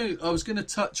was going to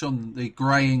touch on the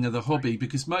greying of the hobby,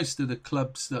 because most of the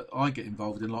clubs that I get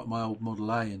involved in, like my old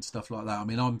Model A and stuff like that, I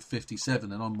mean, I'm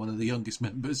 57 and I'm one of the youngest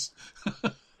members.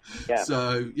 Yeah.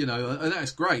 So, and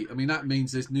that's great. I mean, that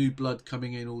means there's new blood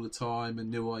coming in all the time and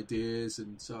new ideas,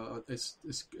 and so it's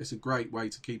a great way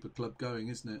to keep a club going,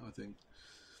 isn't it, I think?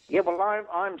 Yeah, well,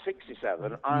 I'm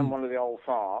 67. I'm one of the old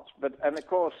farts. And of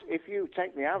course, if you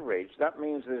take the average, that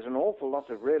means there's an awful lot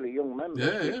of really young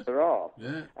members, which there are.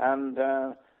 Yeah. And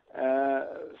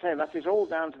that is all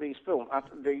down to these films.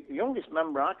 The youngest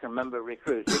member I can remember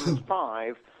recruiting was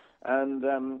 5,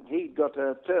 and he got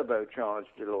a turbocharged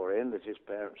DeLorean that his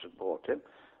parents had bought him.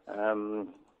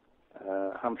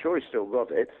 I'm sure he's still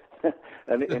got it,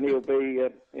 and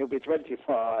he'll be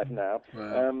 25 now.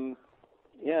 Wow.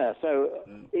 Yeah, so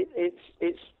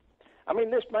it's. I mean,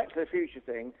 this Back to the Future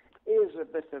thing is a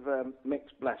bit of a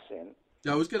mixed blessing.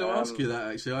 Yeah, I was going to ask you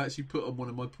that, actually. I actually put on one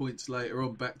of my points later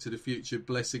on, Back to the Future,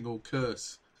 blessing or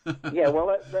curse. Yeah, well,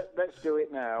 let's do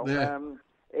it now. Yeah.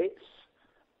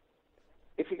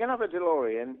 If you're going to have a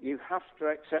DeLorean, you have to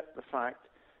accept the fact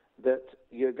that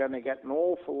you're going to get an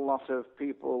awful lot of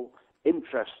people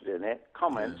interested in it,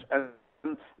 comments, and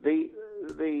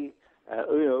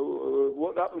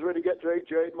what happens when you get to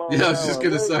 88 miles an hour? Yeah, I was just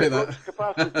going to say that.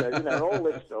 Flux capacitor, all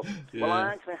this stuff. Yeah. Well,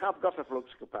 I actually have got a flux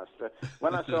capacitor.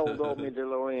 When I sold all my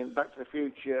DeLorean Back to the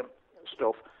Future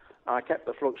stuff, I kept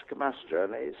the flux capacitor,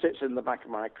 and it sits in the back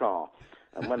of my car.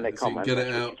 And when they comment, get I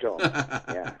it switch out. it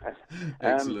on. Yeah.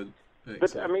 Excellent.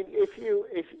 But I mean, if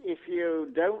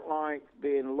you don't like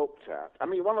being looked at, I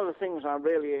mean, one of the things I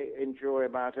really enjoy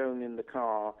about owning the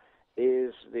car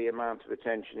is the amount of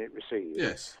attention it receives.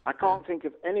 Yes. I can't think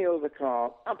of any other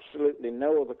car, absolutely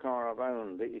no other car I've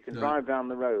owned, that you can drive down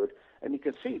the road and you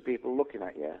can see people looking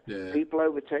at you. Yeah. People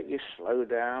overtake you, slow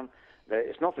down.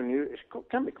 It's not unusual. It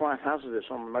can be quite hazardous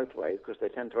on the motorway because they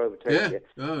tend to overtake you.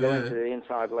 Go into the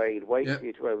inside lane, wait for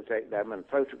you to overtake them, and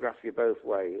photograph you both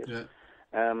ways. Yeah.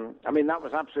 I mean, that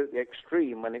was absolutely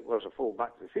extreme when it was a full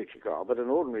Back to the Future car, but an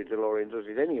ordinary DeLorean does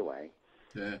it anyway.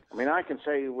 Yeah. I mean, I can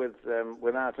say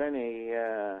without any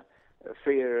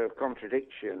fear of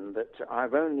contradiction that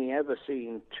I've only ever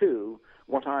seen 2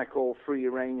 what I call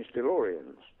free-range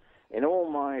DeLoreans. In all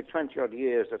my 20-odd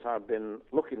years that I've been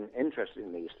interested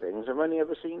in these things, I've only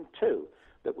ever seen 2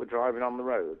 that were driving on the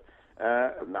road.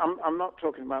 I'm not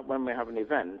talking about when we have an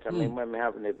event. I mean, when we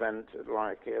have an event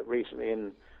like recently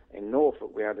in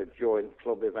Norfolk, we had a joint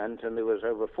club event, and there was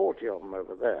over 40 of them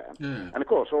over there. Yeah. And, of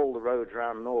course, all the roads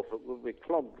around Norfolk would be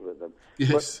clogged with them.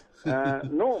 Yes. But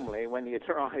normally, when you're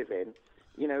driving,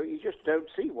 you just don't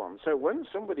see one. So when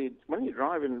you're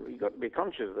driving, you've got to be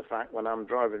conscious of the fact when I'm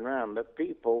driving around that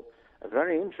people are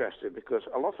very interested, because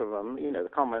a lot of them, the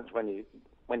comments when you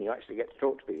actually get to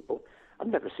talk to people, I've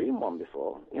never seen one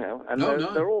before, and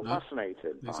they're all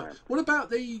fascinated by them. What about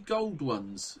the gold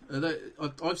ones?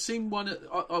 I've seen one.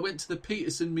 I went to the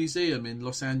Peterson Museum in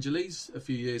Los Angeles a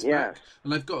few years back,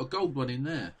 and they've got a gold one in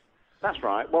there. That's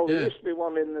right. Well, there used to be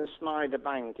one in the Snyder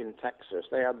Bank in Texas.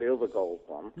 They had the other gold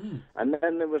one. And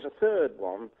then there was a third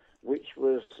one, which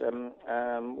was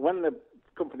when the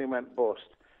company went bust,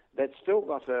 they'd still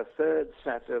got a third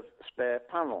set of spare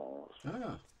panels.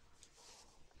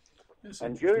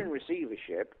 And during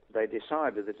receivership, they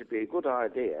decided that it'd be a good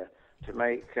idea to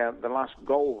make the last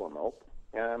gold one up.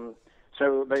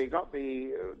 So they got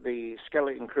the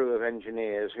skeleton crew of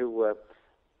engineers who were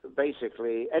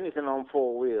basically anything on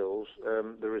four wheels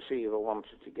the receiver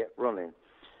wanted to get running.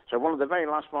 So one of the very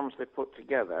last ones they put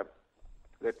together,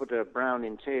 they put a brown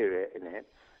interior in it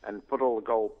and put all the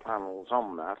gold panels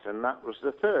on that, and that was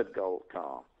the third gold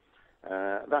car.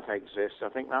 That exists. I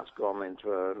think that's gone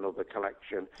into another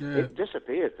collection. It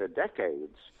disappeared for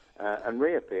decades and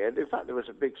reappeared. In fact, there was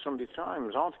a big Sunday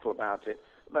Times article about it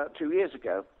about 2 years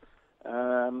ago.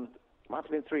 Might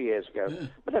have been 3 years ago.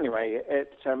 But anyway,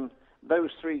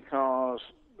 those three cars,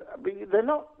 they're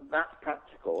not that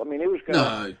practical. I mean, who's going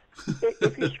to...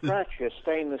 If you scratch a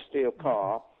stainless steel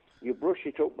car, you brush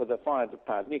it up with a fibre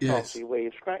pad and you can't see where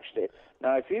you've scratched it.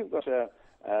 Now, if you've got a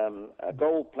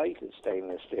gold-plated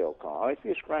stainless steel car, if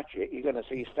you scratch it, you're going to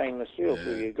see stainless steel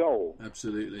through your gold.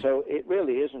 Absolutely. So it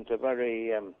really isn't a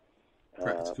very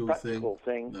practical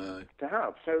thing to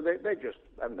have. So they just,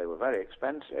 and they were very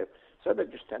expensive, so they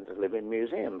just tend to live in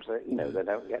museums. They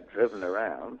don't get driven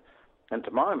around. And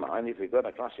to my mind, if you've got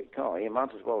a classic car, you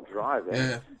might as well drive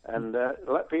it and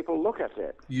let people look at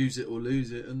it. Use it or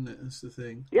lose it, isn't it? That's the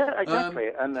thing. Yeah, exactly.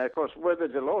 And, of course, with the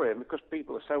DeLorean, because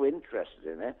people are so interested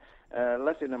in it,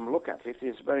 letting them look at it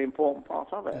is a very important part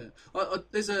of it.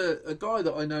 There's a guy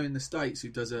that I know in the States who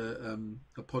does a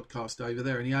podcast over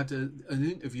there, and he had an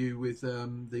interview with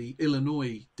the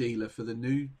Illinois dealer for the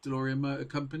new DeLorean Motor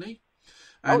Company.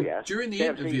 And during the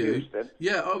interview,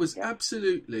 I was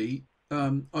absolutely...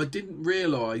 I didn't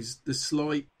realise the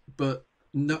slight but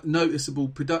noticeable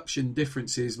production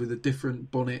differences with the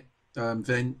different bonnet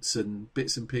vents and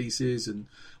bits and pieces, and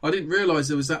I didn't realise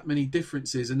there was that many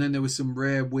differences. And then there was some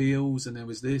rare wheels, and there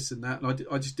was this and that. And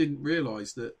I just didn't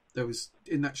realise that there was,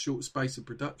 in that short space of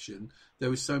production, there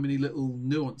was so many little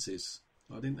nuances.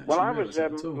 I didn't actually I was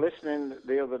listening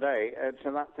the other day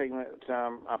to that thing that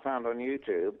I found on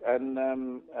YouTube,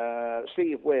 and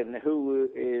Steve Wynn, who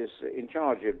is in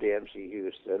charge of DMC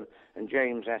Houston, and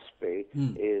James Espy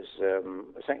is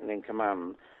second in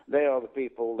command. They are the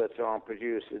people that are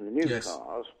producing the new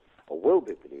cars, or will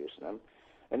be producing them.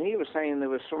 And he was saying there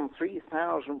was some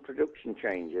 3,000 production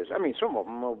changes. I mean, some of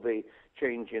them will be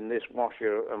changing this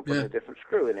washer and putting a different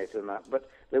screw in it and that. But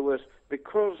there was,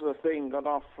 because the thing got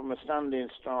off from a standing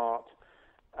start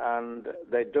and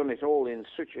they'd done it all in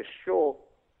such a short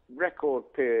record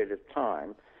period of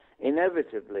time,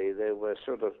 inevitably there were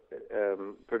sort of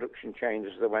production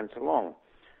changes that went along.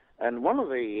 And one of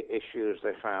the issues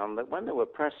they found that when they were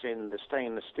pressing the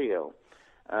stainless steel,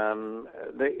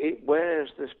 it wears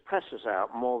the presses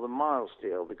out more than mild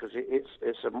steel because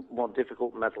it's a more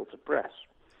difficult metal to press.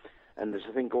 And there's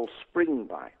a thing called spring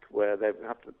back where the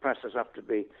presses have to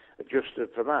be adjusted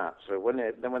for that. So when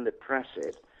they press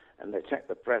it and they take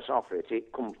the press off it,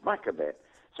 it comes back a bit.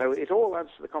 So it all adds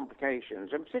to the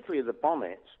complications, and particularly the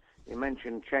bonnets. You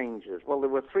mentioned changes. Well, there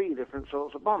were three different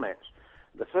sorts of bonnets.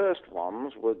 The first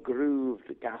ones were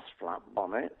grooved gas flap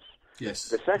bonnets. Yes.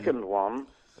 The second one,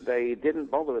 they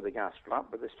didn't bother with the gas flap,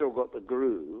 but they still got the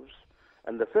grooves.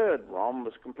 And the third one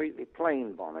was completely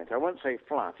plain bonnet. I won't say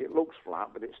flat. It looks flat,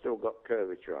 but it's still got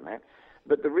curvature on it.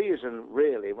 But the reason,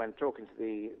 really, when talking to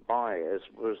the buyers,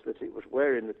 was that it was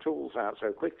wearing the tools out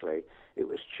so quickly, it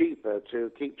was cheaper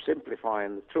to keep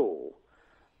simplifying the tool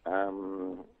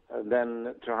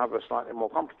than to have a slightly more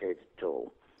complicated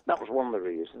tool. That was one of the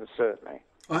reasons, certainly.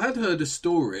 I had heard a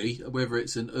story, whether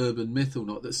it's an urban myth or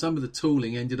not, that some of the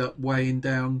tooling ended up weighing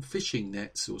down fishing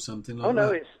nets or something like that.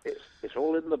 Oh, no, it's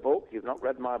all in the book. You've not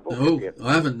read my book, No, have you?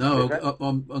 I haven't, no.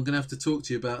 I'm going to have to talk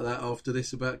to you about that after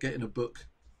this, about getting a book.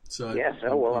 So yes,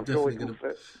 I'm definitely sure going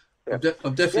to...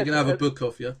 I'm definitely going to have a book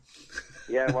off you.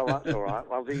 Yeah, well, that's all right.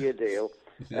 I'll do your deal.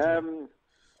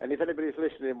 And if anybody's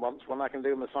listening wants one, I can do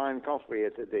them a signed copy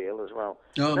at the deal as well.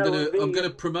 No, I'm going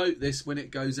to promote this when it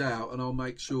goes out, and I'll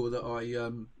make sure that I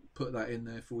put that in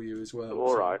there for you as well.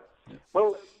 All right. Yeah.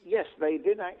 Well, yes, they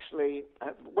did actually.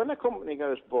 When a company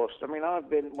goes bust, I mean,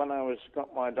 when I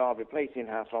got my Derby plating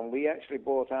hat on, we actually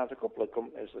bought out a couple of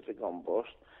companies that had gone bust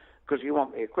because you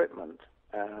want the equipment,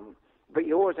 but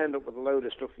you always end up with a load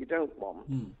of stuff you don't want.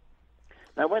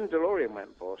 Now, when DeLorean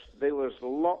went bust, there was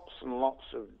lots and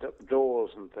lots of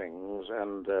doors and things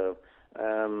and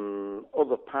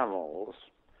other panels.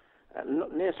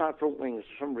 Near side front wings,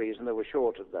 for some reason, they were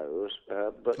short of those.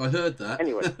 But I heard that.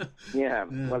 Anyway, yeah.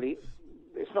 Well,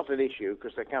 it's not an issue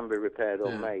because they can be repaired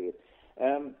or Yeah. made.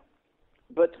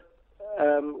 But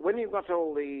when you've got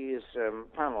all these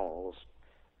panels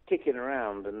kicking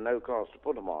around and no cars to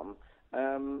put them on,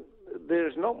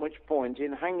 there's not much point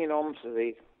in hanging on to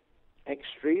the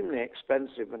extremely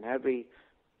expensive and heavy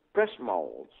press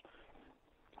molds.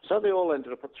 So they all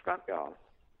ended up at the scrapyard.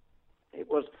 It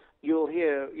was,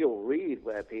 you'll read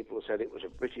where people said it was a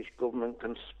British government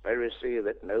conspiracy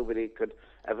that nobody could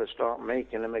ever start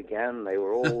making them again. They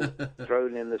were all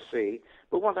thrown in the sea.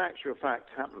 But what actual fact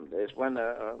happened is when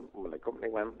the company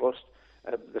went bust,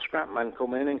 the scrapmen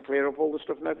come in and clear up all the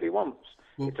stuff nobody wants.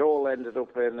 Well, it all ended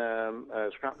up in a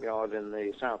scrapyard in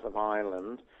the south of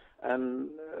Ireland and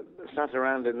sat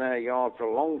around in their yard for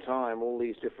a long time, all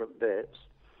these different bits.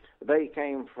 They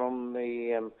came from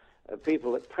the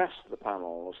people that pressed the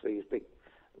panels, these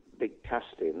big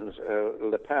castings,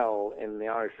 Lapel in the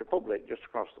Irish Republic, just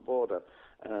across the border.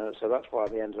 So that's why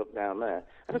they ended up down there.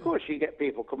 And of course, you get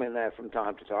people coming there from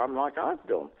time to time, like I've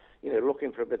done,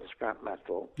 looking for a bit of scrap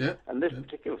metal. Yeah. And this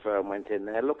particular firm went in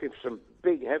there looking for some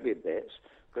big, heavy bits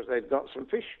because they'd got some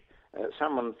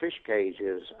salmon fish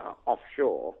cages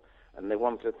offshore, and they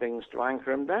wanted things to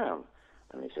anchor them down.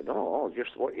 And he said, "Oh,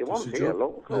 just what you want here.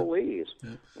 Look at all these."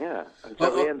 Yeah. And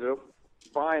so we ended up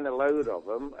buying a load of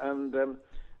them, and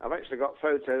I've actually got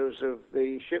photos of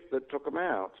the ship that took them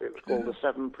out. It was called the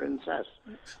Seven Princess.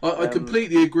 I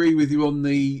completely agree with you on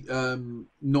the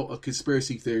not a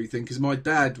conspiracy theory thing, because my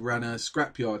dad ran a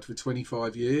scrapyard for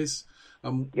 25 years.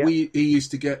 He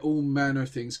used to get all manner of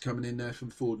things coming in there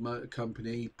from Ford Motor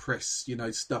Company, press,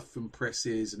 stuff from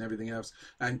presses and everything else.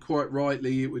 And quite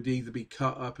rightly, it would either be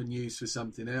cut up and used for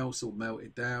something else or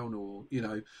melted down or,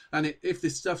 And if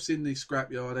the stuff's in the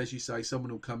scrapyard, as you say,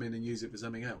 someone will come in and use it for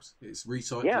something else. It's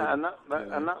recycling. Yeah,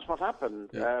 and that's what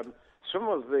happened. Yeah. Some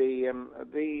of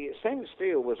the stainless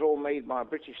steel was all made by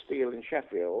British Steel in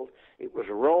Sheffield. It was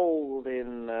rolled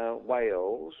in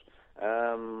Wales,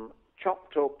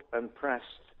 chopped up and pressed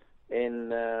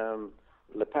in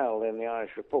Lapel in the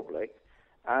Irish Republic.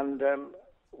 And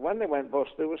when they went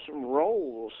bust, there were some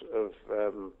rolls of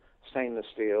stainless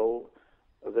steel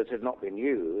that had not been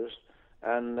used.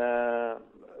 And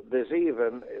there's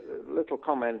even a little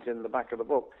comment in the back of the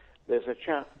book. There's a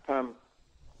chap,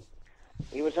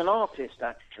 he was an artist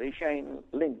actually, Shane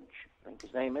Lynch, I think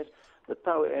his name is. The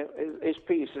poet, his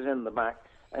piece is in the back.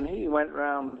 And he went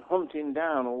round hunting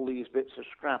down all these bits of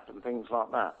scrap and things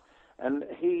like that. And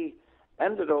he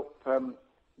ended up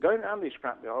going around these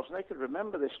scrapyards, and they could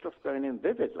remember this stuff going in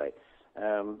vividly.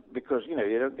 Because, you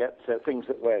don't get things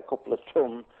that weigh a couple of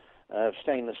ton of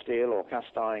stainless steel or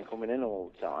cast iron coming in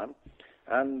all the time.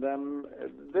 And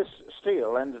this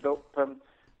steel ended up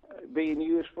being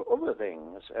used for other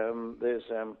things. There's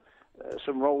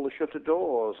some roller shutter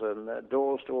doors and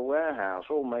doors to a warehouse,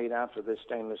 all made out of this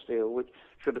stainless steel, which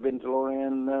should have been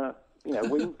DeLorean,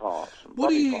 wing parts. And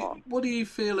what do you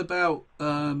feel about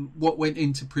what went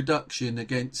into production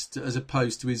as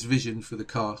opposed to his vision for the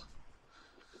car?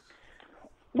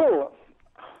 Well,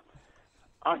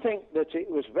 I think that it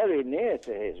was very near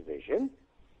to his vision,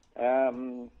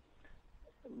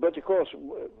 but of course,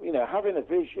 having a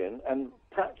vision and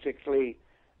practically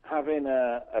having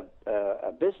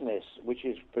a business which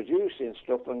is producing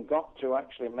stuff and got to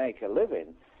actually make a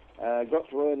living, got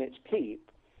to earn its keep,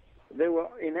 there were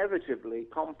inevitably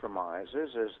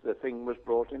compromises as the thing was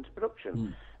brought into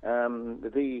production.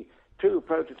 The two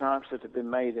prototypes that had been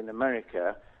made in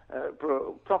America,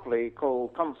 properly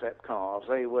called concept cars,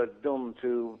 they were done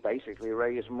to basically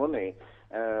raise money.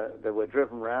 They were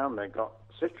driven around, they got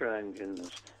Citroen engines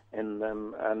in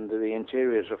them, and the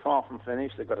interiors are far from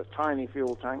finished. They've got a tiny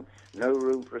fuel tank, no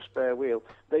room for a spare wheel.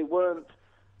 They weren't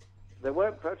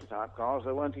prototype cars,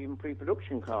 they weren't even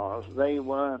pre-production cars. They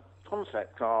were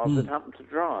concept cars that happened to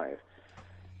drive.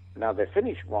 Now, the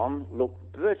finished one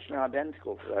looked virtually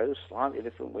identical to those, slightly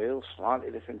different wheels, slightly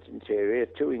different interior,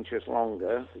 2 inches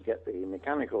longer to get the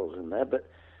mechanicals in there, but,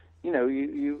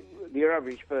 your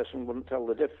average person wouldn't tell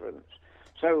the difference.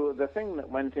 So the thing that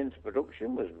went into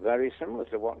production was very similar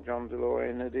to what John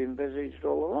DeLorean had envisaged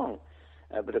all along.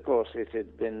 But of course it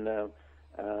had been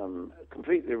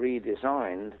completely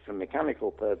redesigned for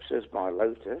mechanical purposes by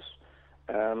Lotus,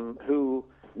 who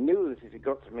knew that it had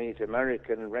got to meet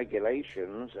American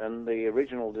regulations, and the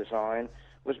original design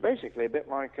was basically a bit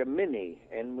like a Mini,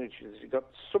 in which it got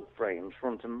subframes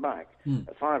front and back,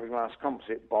 a fiberglass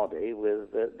composite body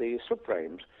with the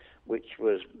subframes, which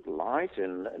was light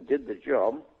and did the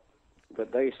job,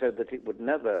 but they said that it would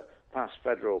never pass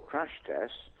federal crash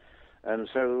tests, and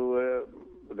so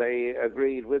they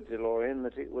agreed with DeLorean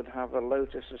that it would have a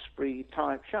Lotus Esprit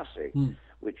type chassis,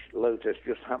 which Lotus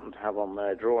just happened to have on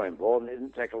their drawing board, and it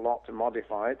didn't take a lot to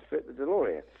modify it to fit the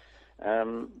DeLorean.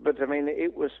 But I mean,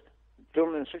 it was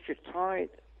done in such a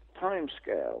tight time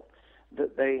scale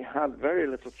that they had very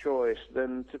little choice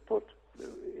than to put.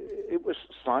 It was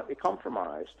slightly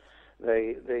compromised.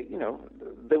 There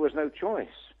was no choice.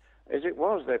 As it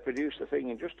was, they produced the thing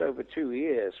in just over 2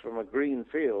 years from a green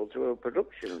field to a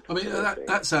production. I mean,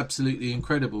 that's absolutely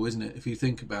incredible, isn't it, if you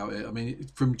think about it? I mean,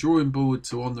 from drawing board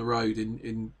to on the road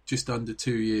in just under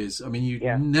 2 years. I mean, you'd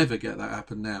never get that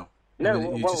happen now.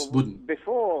 No, you just wouldn't.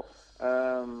 Before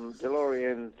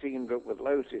DeLorean teamed up with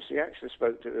Lotus, he actually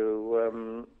spoke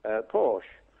to Porsche,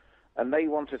 and they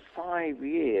wanted 5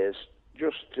 years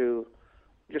just to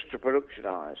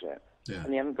productionize it. Yeah.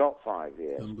 And he hadn't got 5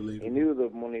 years. Unbelievable. He knew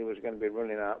the money was going to be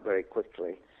running out very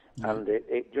quickly, and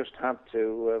it just had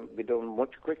to be done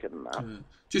much quicker than that.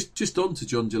 Yeah. Just on to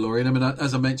John DeLorean. I mean,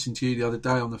 as I mentioned to you the other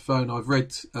day on the phone, I've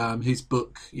read his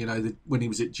book, when he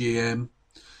was at GM,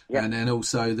 and then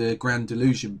also the Grand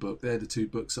Delusion book. They're the two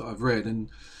books that I've read. And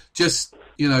just,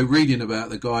 reading about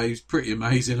the guy, who's pretty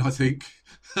amazing, I think.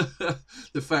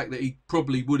 The fact that he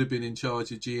probably would have been in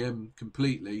charge of GM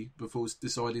completely before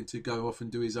deciding to go off and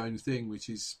do his own thing, which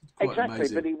is quite amazing.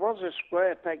 Exactly, but he was a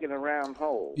square peg in a round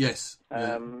hole. Yes. He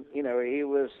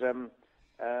was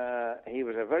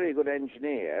a very good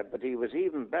engineer, but he was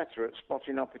even better at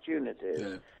spotting opportunities.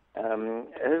 Yeah.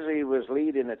 As he was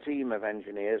leading a team of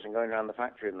engineers and going around the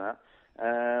factory and that,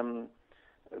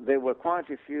 there were quite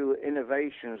a few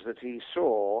innovations that he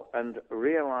saw and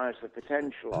realized the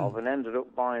potential of and ended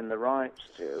up buying the rights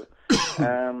to.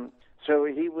 So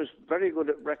he was very good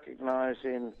at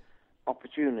recognizing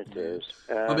opportunities.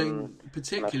 I mean,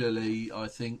 particularly, I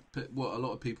think, what a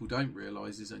lot of people don't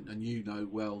realise is, and you know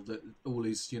well, that all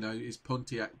his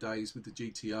Pontiac days with the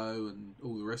GTO and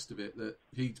all the rest of it, that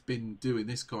he'd been doing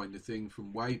this kind of thing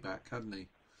from way back, hadn't he?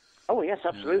 Oh, yes,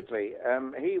 absolutely.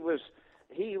 He was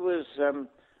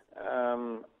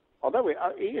although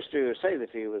he used to say that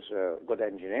he was a good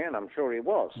engineer, and I'm sure he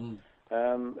was.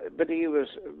 But he was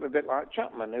a bit like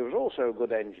Chapman, who was also a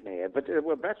good engineer, but they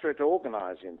were better at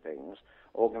organising things,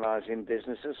 organising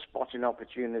businesses, spotting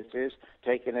opportunities,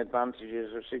 taking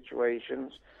advantages of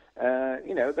situations.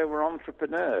 They were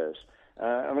entrepreneurs.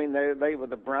 I mean, they were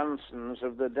the Bransons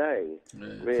of the day,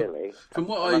 really. From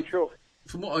what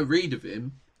I read of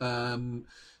him,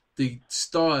 the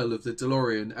style of the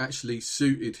DeLorean actually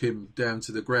suited him down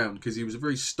to the ground, because he was a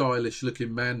very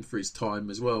stylish-looking man for his time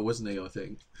as well, wasn't he, I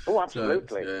think? Oh,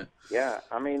 absolutely. So, yeah,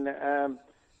 I mean, that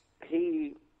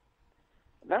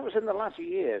was in the latter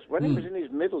years. When he was in his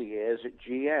middle years at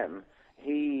GM,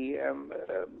 he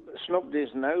snubbed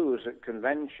his nose at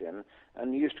convention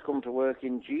and used to come to work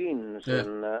in jeans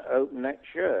and open-neck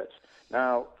shirts.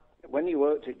 Now, when you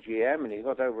worked at GM and you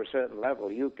got over a certain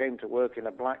level, you came to work in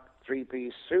a black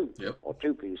three-piece suit, or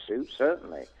two-piece suit,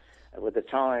 certainly, with a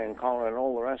tie and collar and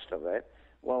all the rest of it.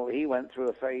 Well, he went through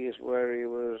a phase where he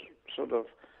was sort of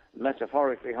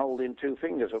metaphorically holding two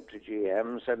fingers up to GM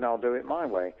and said, no, I'll do it my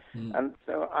way. And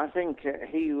so I think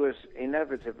he was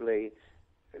inevitably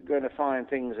going to find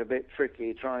things a bit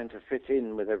tricky trying to fit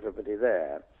in with everybody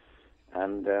there.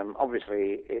 And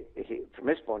obviously, from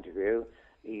his point of view,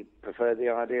 he preferred the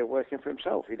idea of working for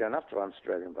himself. He don't have to answer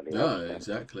to anybody else. No,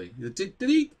 exactly.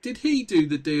 Did he do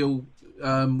the deal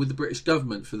with the British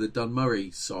government for the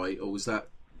Dunmurray site, or was that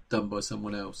done by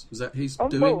someone else? Was that his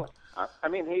doing? Well, I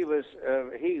mean, he would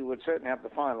certainly have the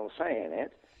final say in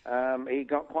it. He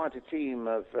got quite a team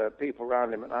of people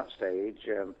around him at that stage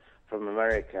from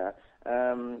America.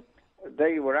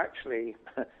 They were actually,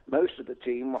 most of the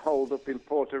team were holed up in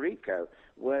Puerto Rico,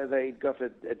 where they'd got a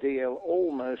deal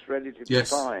almost ready to be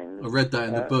signed. I read that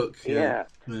in the book. Yeah.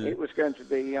 It was going to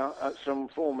be at some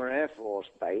former Air Force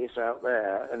base out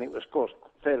there, and it was, of course,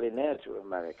 fairly near to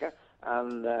America,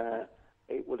 and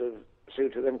it would have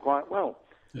suited them quite well.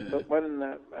 Yeah. But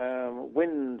when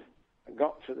wind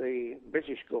got to the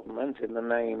British government in the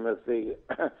name of the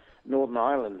Northern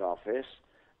Ireland office,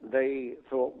 they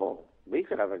thought, well, we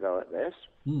could have a go at this.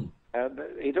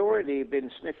 He'd already been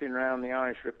sniffing around the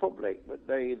Irish Republic, but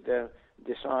they'd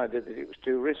decided that it was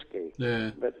too risky.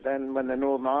 Yeah. But then when the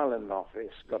Northern Ireland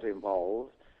office got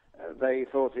involved, they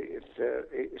thought it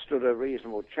stood a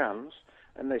reasonable chance,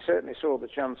 and they certainly saw the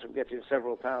chance of getting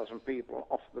several thousand people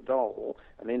off the dole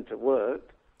and into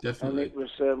work. Definitely. And it was,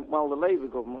 the Labour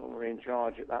government were in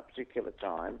charge at that particular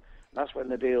time. That's when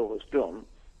the deal was done.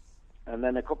 And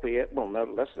then a couple of years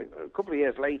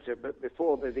later, but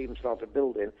before they'd even started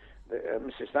building,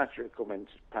 Mrs. Thatcher had come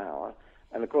into power.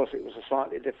 And, of course, it was a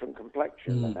slightly different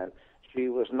complexion then. She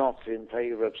was not in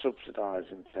favour of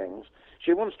subsidising things.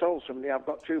 She once told somebody, I've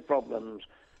got two problems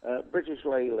British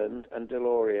Leyland and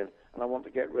DeLorean, and I want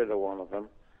to get rid of one of them.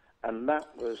 And that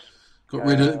was... Got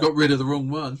rid of the wrong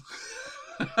one.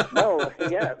 Well,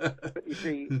 yeah, but you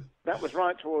see, that was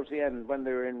right towards the end when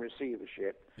they were in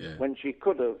receivership, when she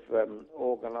could have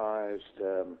organised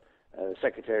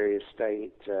Secretary of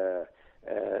State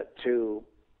to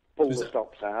pull the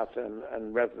stops out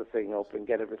and rev the thing up and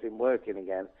get everything working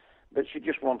again. But she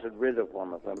just wanted rid of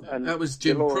one of them. And that was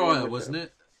Jim Pryor, wasn't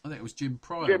it? I think it was Jim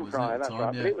Pryor. Jim Pryor, that's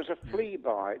right. Yeah. But it was a flea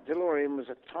bite. DeLorean was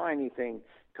a tiny thing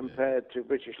compared to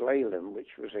British Leyland,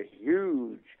 which was a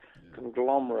huge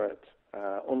conglomerate,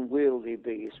 unwieldy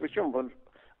beast, which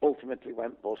ultimately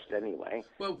went bust anyway.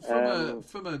 Well,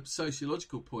 from a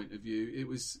sociological point of view, it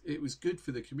was good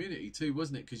for the community too,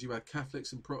 wasn't it? Because you had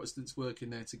Catholics and Protestants working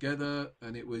there together,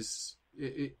 and it was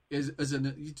as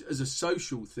a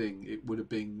social thing, it would have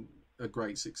been a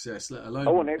great success, let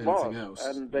alone anything else.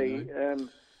 And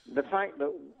the fact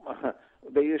that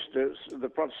the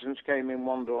Protestants came in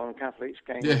one door and Catholics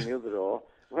came in the other door.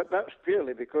 But that's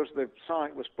purely because the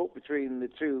site was put between the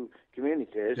two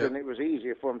communities, and it was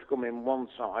easier for them to come in one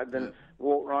side than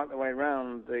walk right the way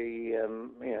around the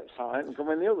site and come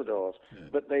in the other doors. Yeah.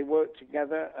 But they worked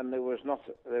together, and there was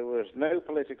no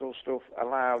political stuff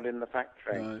allowed in the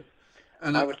factory. Right.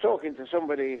 And I was talking to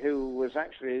somebody who was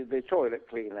actually the toilet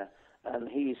cleaner, and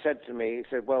he said to me, he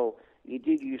said, well, he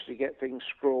did used to get things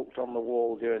scrawled on the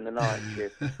wall during the night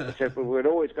shift. He said, but we'd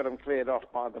always got them cleared off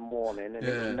by the morning, and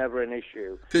it was never an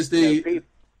issue. Because the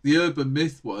urban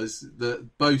myth was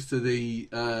that both of the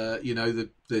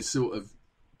sort of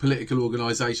political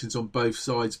organisations on both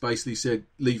sides basically said,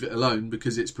 leave it alone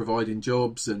because it's providing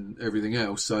jobs and everything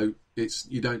else. So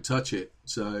you don't touch it.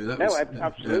 So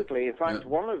absolutely. In fact,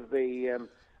 one of the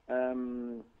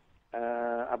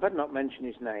I better not mention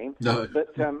his name, but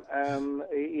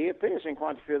he appears in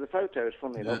quite a few of the photos,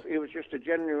 funnily enough. He was just a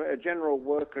general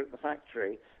worker at the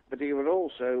factory, but he was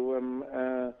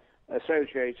also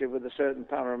associated with a certain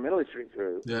paramilitary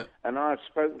group. Yeah. And I've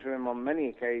spoken to him on many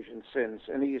occasions since,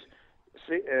 and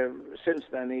since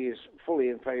then he's fully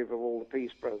in favour of all the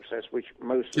peace process, which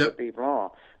most of the people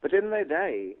are. But in their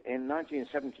day, in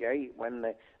 1978, when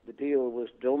the deal was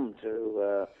done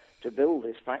to build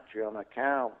this factory on a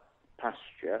cow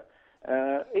pasture,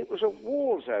 it was a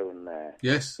war zone there.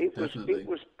 Yes, it definitely. It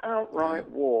was outright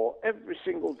war. Every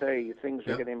single day things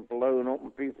were getting blown up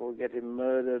and people were getting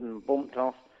murdered and bumped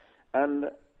off. And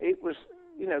it was,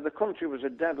 the country was a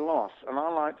dead loss. And I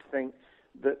like to think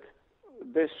that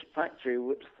this factory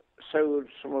sowed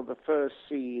some of the first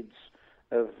seeds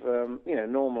of,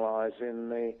 normalising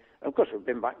the... Of course, we've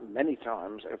been back many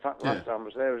times. In fact, last time I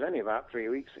was there was only about 3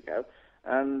 weeks ago.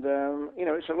 And,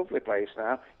 it's a lovely place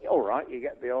now. All right, you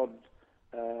get the odd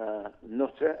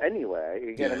nutter anywhere.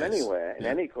 You get them anywhere, in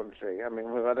any country. I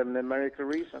mean, we've had them in America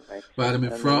recently. We had them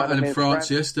in France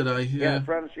yesterday. Yeah,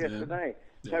 France yesterday.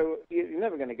 Yeah. So you're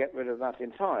never going to get rid of that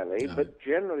entirely. No. But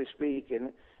generally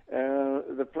speaking,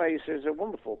 the place is a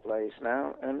wonderful place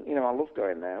now. And, I love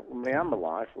going there. Me and my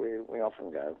wife, we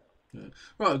often go. Yeah.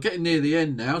 Right, getting near the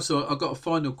end now, so I've got a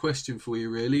final question for you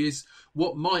really, is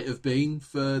what might have been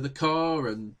for the car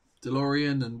and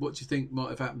DeLorean, and what do you think might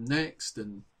have happened next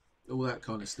and all that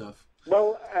kind of stuff?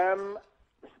 Well,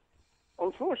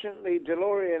 unfortunately,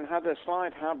 DeLorean had a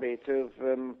slight habit of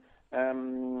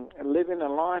living a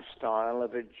lifestyle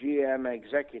of a GM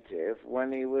executive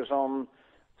when he was on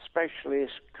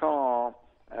specialist car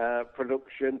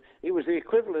production. He was the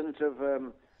equivalent of...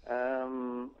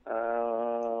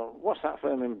 what's that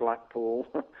firm in Blackpool?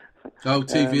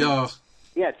 TVR.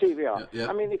 TVR. Yeah.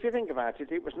 I mean, if you think about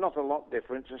it, it was not a lot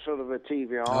different to sort of a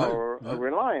TVR or a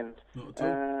Reliant. Not at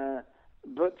all.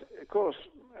 But, of course,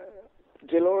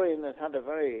 DeLorean had a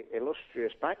very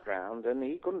illustrious background, and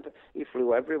he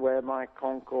flew everywhere by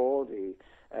Concorde.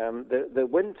 The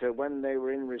winter when they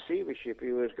were in receivership,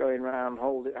 he was going around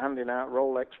handing out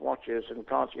Rolex watches and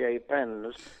Cartier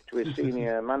pens to his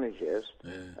senior managers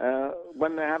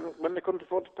when they couldn't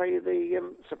afford to pay the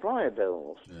supplier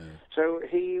bills. Yeah. So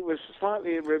he was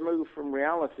slightly removed from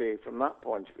reality from that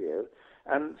point of view,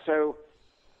 and so.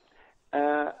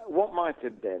 What might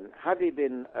have been, had he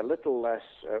been a little less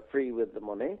free with the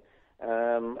money,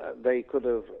 they could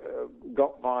have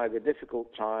got by the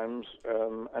difficult times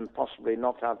and possibly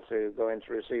not had to go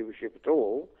into receivership at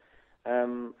all,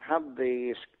 had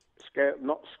the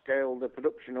not scaled the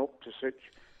production up to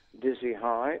such dizzy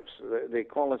heights, the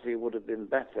quality would have been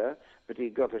better, but he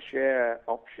got a share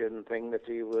option thing that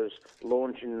he was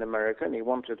launching in America, and he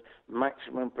wanted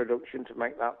maximum production to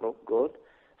make that look good.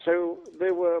 So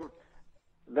there were...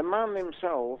 The man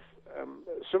himself,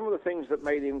 some of the things that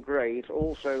made him great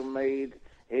also made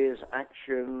his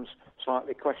actions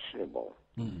slightly questionable.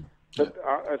 But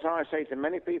as I say to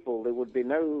many people, there would be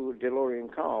no DeLorean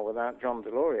car without John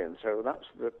DeLorean. So that's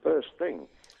the first thing.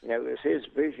 You know, it's his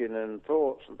vision and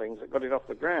thoughts and things that got it off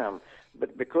the ground.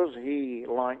 But because he,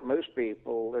 like most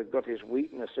people, had got his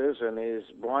weaknesses and his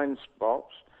blind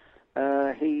spots,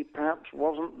 he perhaps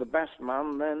wasn't the best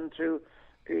man then to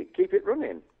keep it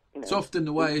running. You know. It's often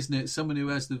the way, isn't it? Someone who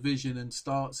has the vision and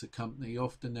starts a company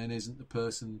often then isn't the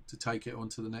person to take it on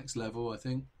to the next level, I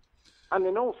think. And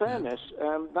in all fairness,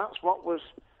 that's what was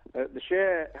the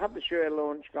share. Had the share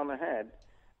launch gone ahead,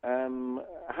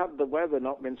 had the weather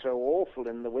not been so awful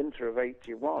in the winter of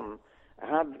 '81,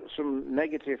 had some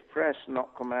negative press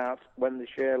not come out when the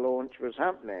share launch was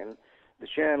happening, the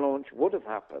share launch would have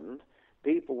happened.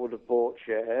 People would have bought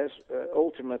shares.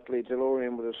 Ultimately,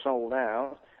 DeLorean would have sold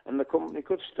out, and the company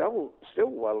could still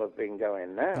well have been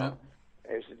going now.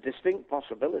 Yeah. It's a distinct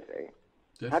possibility.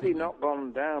 Definitely. Had he not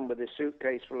gone down with his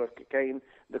suitcase full of cocaine,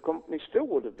 the company still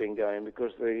would have been going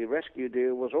because the rescue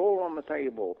deal was all on the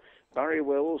table. Barry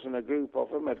Wills and a group of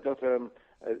them had got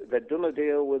they'd done a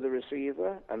deal with the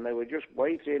receiver, and they were just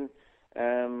waiting,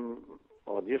 and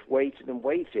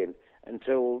waiting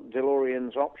until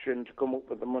DeLorean's option to come up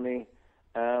with the money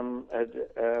had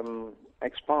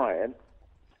expired.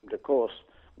 But of course,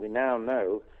 we now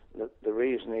know that the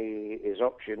reason his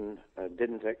option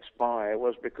didn't expire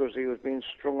was because he was being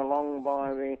strung along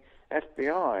by the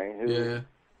FBI, who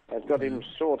had got him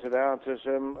sorted out as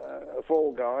a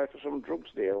fall guy for some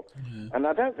drugs deal. Yeah. And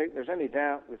I don't think there's any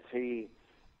doubt that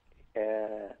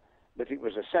that it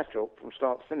was a setup from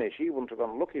start to finish. He wouldn't have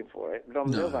gone looking for it. But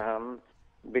on the other hand,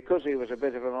 because he was a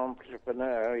bit of an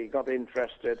entrepreneur, he got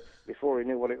interested before he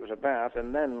knew what it was about,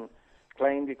 and then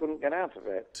claimed he couldn't get out of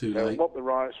it. So what the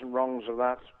rights and wrongs of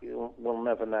that, we'll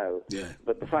never know. Yeah,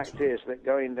 but the fact is that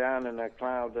going down in a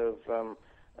cloud of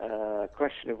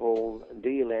questionable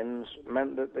dealings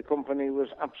meant that the company was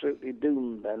absolutely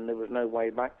doomed, and there was no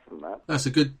way back from that. That's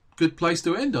a good place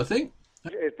to end, I think.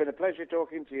 It's been a pleasure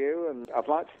talking to you, and I'd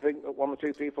like to think that one or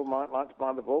two people might like to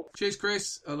buy the book. Cheers,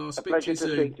 Chris, and I'll speak to you soon.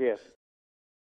 A pleasure to speak to you.